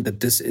 understand that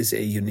this is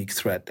a unique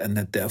threat and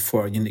that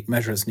therefore unique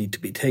measures need to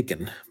be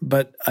taken.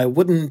 But I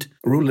wouldn't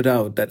rule it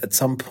out that at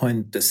some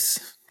point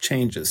this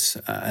changes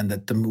and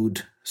that the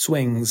mood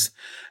swings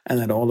and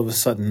that all of a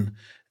sudden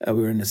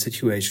we're in a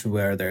situation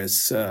where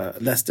there's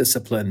less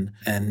discipline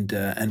and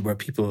where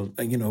people,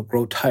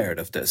 grow tired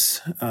of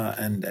this.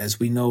 And as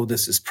we know,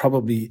 this is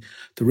probably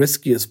the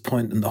riskiest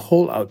point in the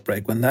whole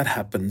outbreak when that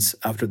happens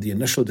after the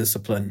initial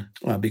discipline,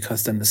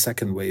 because then the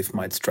second wave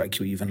might strike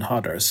you even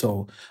harder.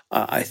 So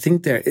I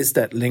think there is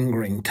that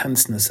lingering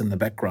tenseness in the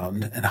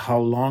background, and how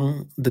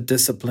long the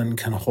discipline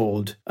can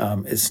hold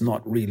is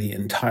not really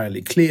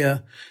entirely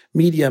clear.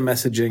 Media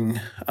messaging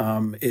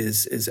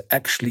is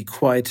actually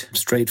quite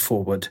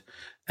straightforward.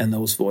 And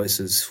those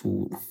voices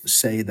who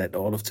say that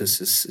all of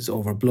this is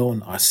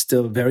overblown are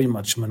still very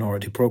much a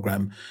minority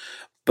program.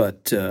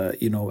 But,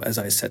 as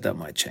I said, that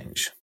might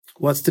change.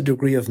 What's the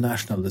degree of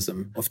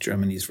nationalism of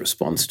Germany's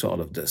response to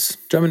all of this?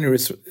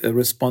 Germany's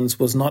response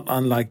was not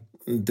unlike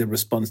the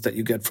response that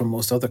you get from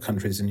most other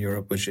countries in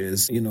Europe, which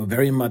is,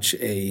 very much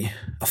a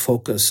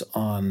focus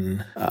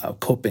on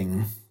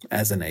coping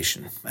as a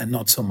nation and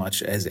not so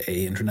much as an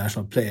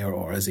international player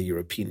or as a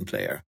European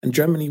player. In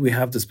Germany, we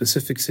have the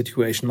specific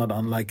situation, not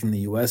unlike in the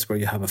US, where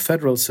you have a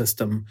federal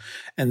system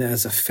and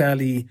there's a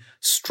fairly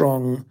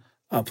strong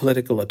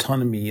political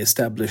autonomy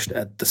established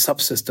at the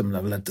subsystem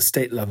level, at the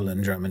state level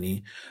in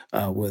Germany,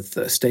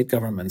 with state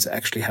governments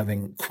actually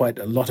having quite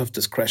a lot of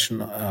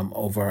discretion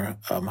over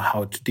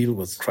how to deal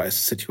with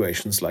crisis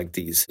situations like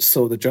these.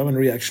 So the German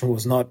reaction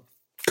was not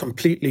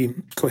completely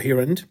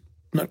coherent,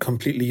 not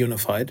completely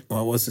unified.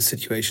 Well, it was a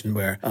situation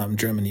where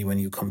Germany, when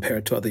you compare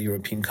it to other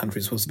European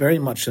countries, was very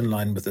much in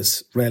line with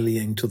this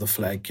rallying to the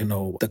flag,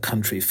 the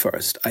country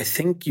first. I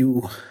think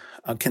you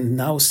can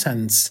now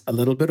sense a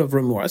little bit of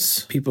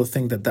remorse. People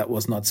think that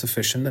was not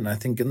sufficient. And I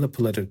think in the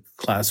political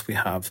class, we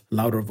have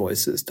louder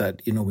voices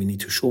that, we need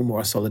to show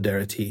more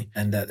solidarity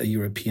and that a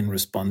European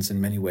response in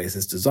many ways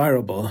is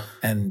desirable.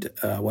 And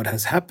what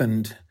has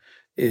happened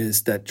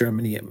is that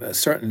Germany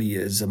certainly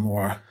is a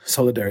more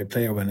solidary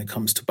player when it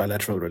comes to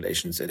bilateral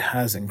relations. It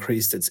has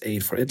increased its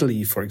aid for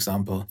Italy, for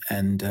example,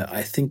 and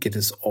I think it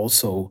is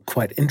also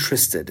quite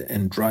interested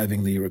in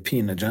driving the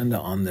European agenda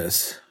on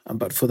this.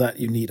 But for that,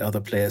 you need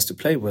other players to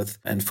play with.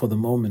 And for the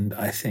moment,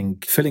 I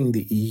think filling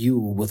the EU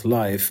with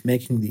life,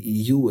 making the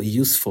EU a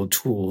useful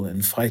tool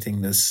in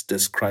fighting this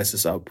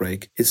crisis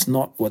outbreak is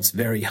not what's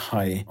very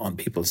high on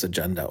people's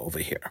agenda over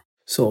here.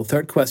 So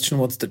third question,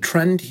 what's the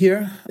trend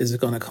here? Is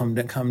it going to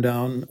come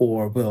down,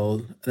 or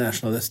will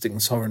nationalistic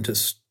and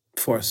sovereigntist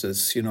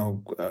forces,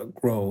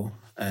 grow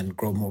and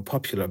grow more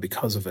popular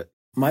because of it?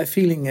 My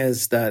feeling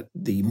is that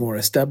the more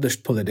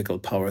established political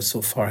powers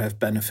so far have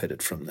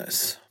benefited from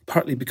this,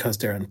 partly because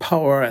they're in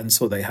power and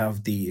so they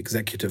have the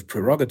executive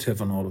prerogative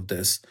on all of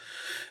this.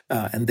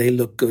 And they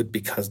look good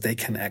because they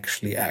can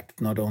actually act.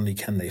 Not only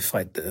can they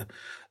fight the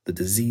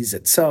disease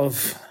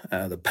itself,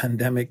 the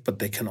pandemic, but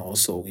they can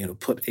also,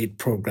 put aid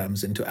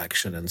programs into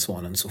action and so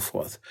on and so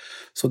forth.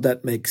 So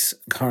that makes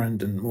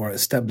current and more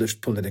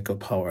established political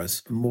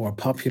powers more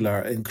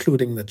popular,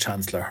 including the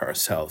Chancellor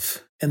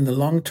herself. In the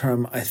long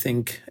term, I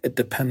think it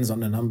depends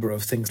on a number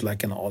of things,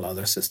 like in all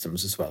other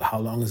systems as well. How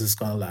long is this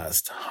going to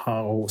last?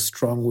 How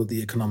strong will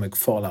the economic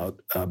fallout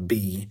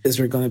be? Is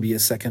there going to be a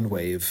second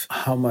wave?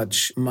 How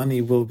much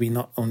money will we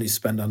not only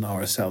spend on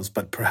ourselves,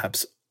 but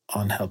perhaps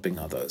on helping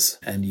others?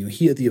 And you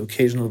hear the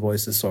occasional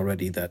voices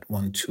already that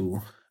want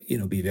to,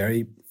 be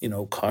very,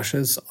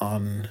 cautious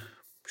on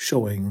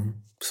showing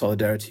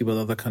solidarity with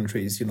other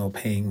countries,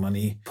 paying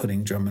money,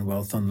 putting German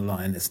wealth on the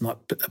line. It's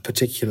not a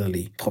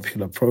particularly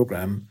popular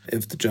program.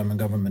 If the German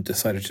government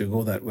decided to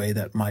go that way,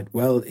 that might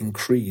well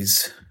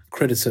increase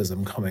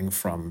criticism coming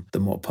from the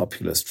more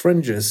populist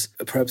fringes.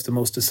 Perhaps the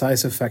most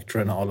decisive factor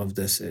in all of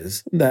this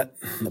is that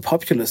the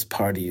populist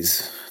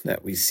parties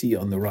that we see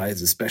on the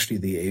rise, especially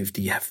the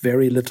AfD, have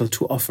very little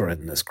to offer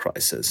in this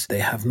crisis. They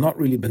have not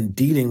really been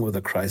dealing with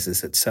the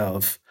crisis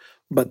itself,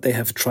 but they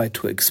have tried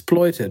to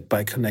exploit it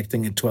by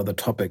connecting it to other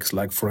topics,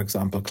 like, for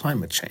example,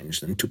 climate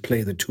change, and to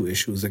play the two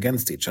issues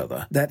against each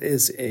other. That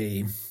is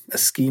a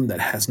scheme that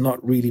has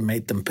not really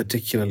made them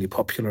particularly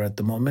popular at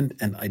the moment,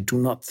 and I do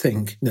not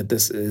think that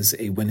this is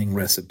a winning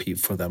recipe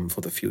for them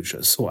for the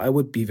future. So I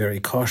would be very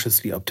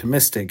cautiously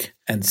optimistic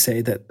and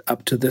say that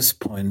up to this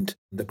point,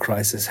 the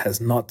crisis has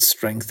not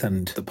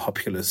strengthened the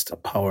populist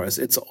powers.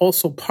 It's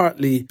also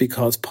partly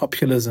because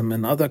populism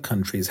in other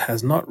countries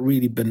has not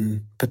really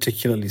been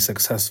particularly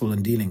successful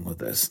in dealing with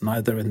this,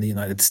 neither in the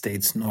United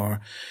States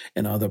nor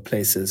in other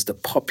places. The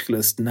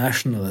populist,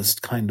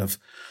 nationalist kind of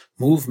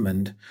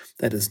movement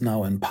that is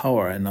now in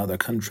power in other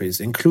countries,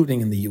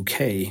 including in the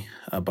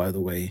UK, by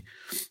the way,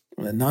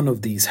 None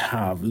of these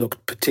have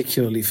looked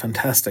particularly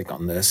fantastic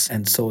on this.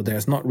 And so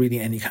there's not really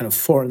any kind of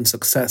foreign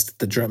success that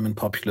the German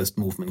populist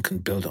movement can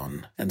build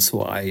on. And so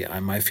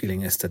my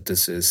feeling is that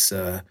this is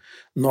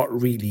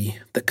not really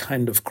the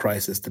kind of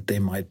crisis that they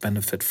might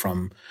benefit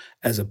from,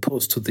 as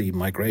opposed to the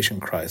migration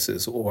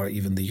crisis or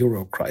even the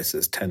Euro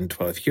crisis 10,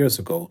 12 years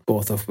ago,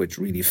 both of which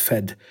really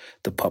fed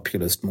the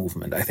populist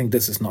movement. I think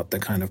this is not the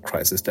kind of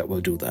crisis that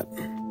will do that.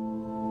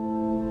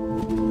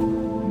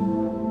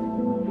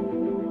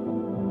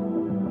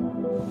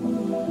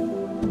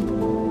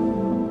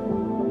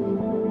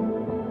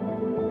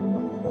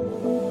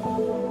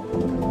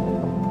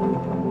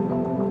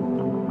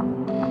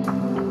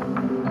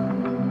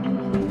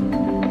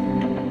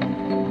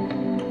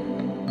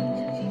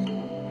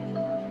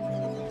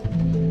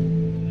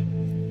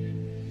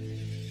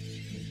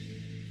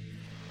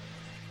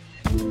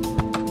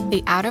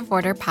 The Out of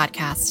Order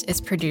podcast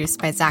is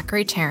produced by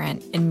Zachary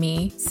Tarrant and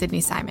me, Sydney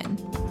Simon.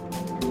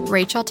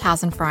 Rachel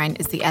Tausenfreund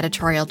is the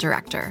editorial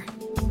director.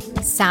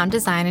 Sound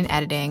design and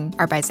editing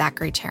are by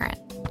Zachary Tarrant.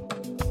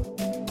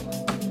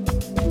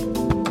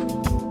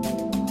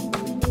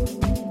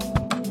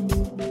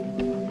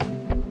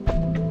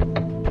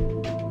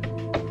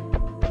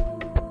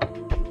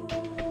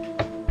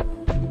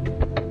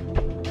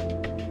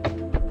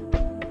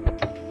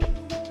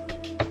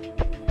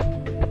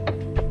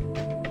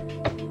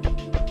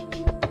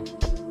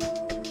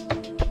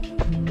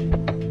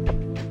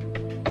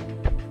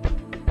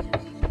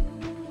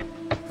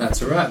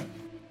 That's a wrap.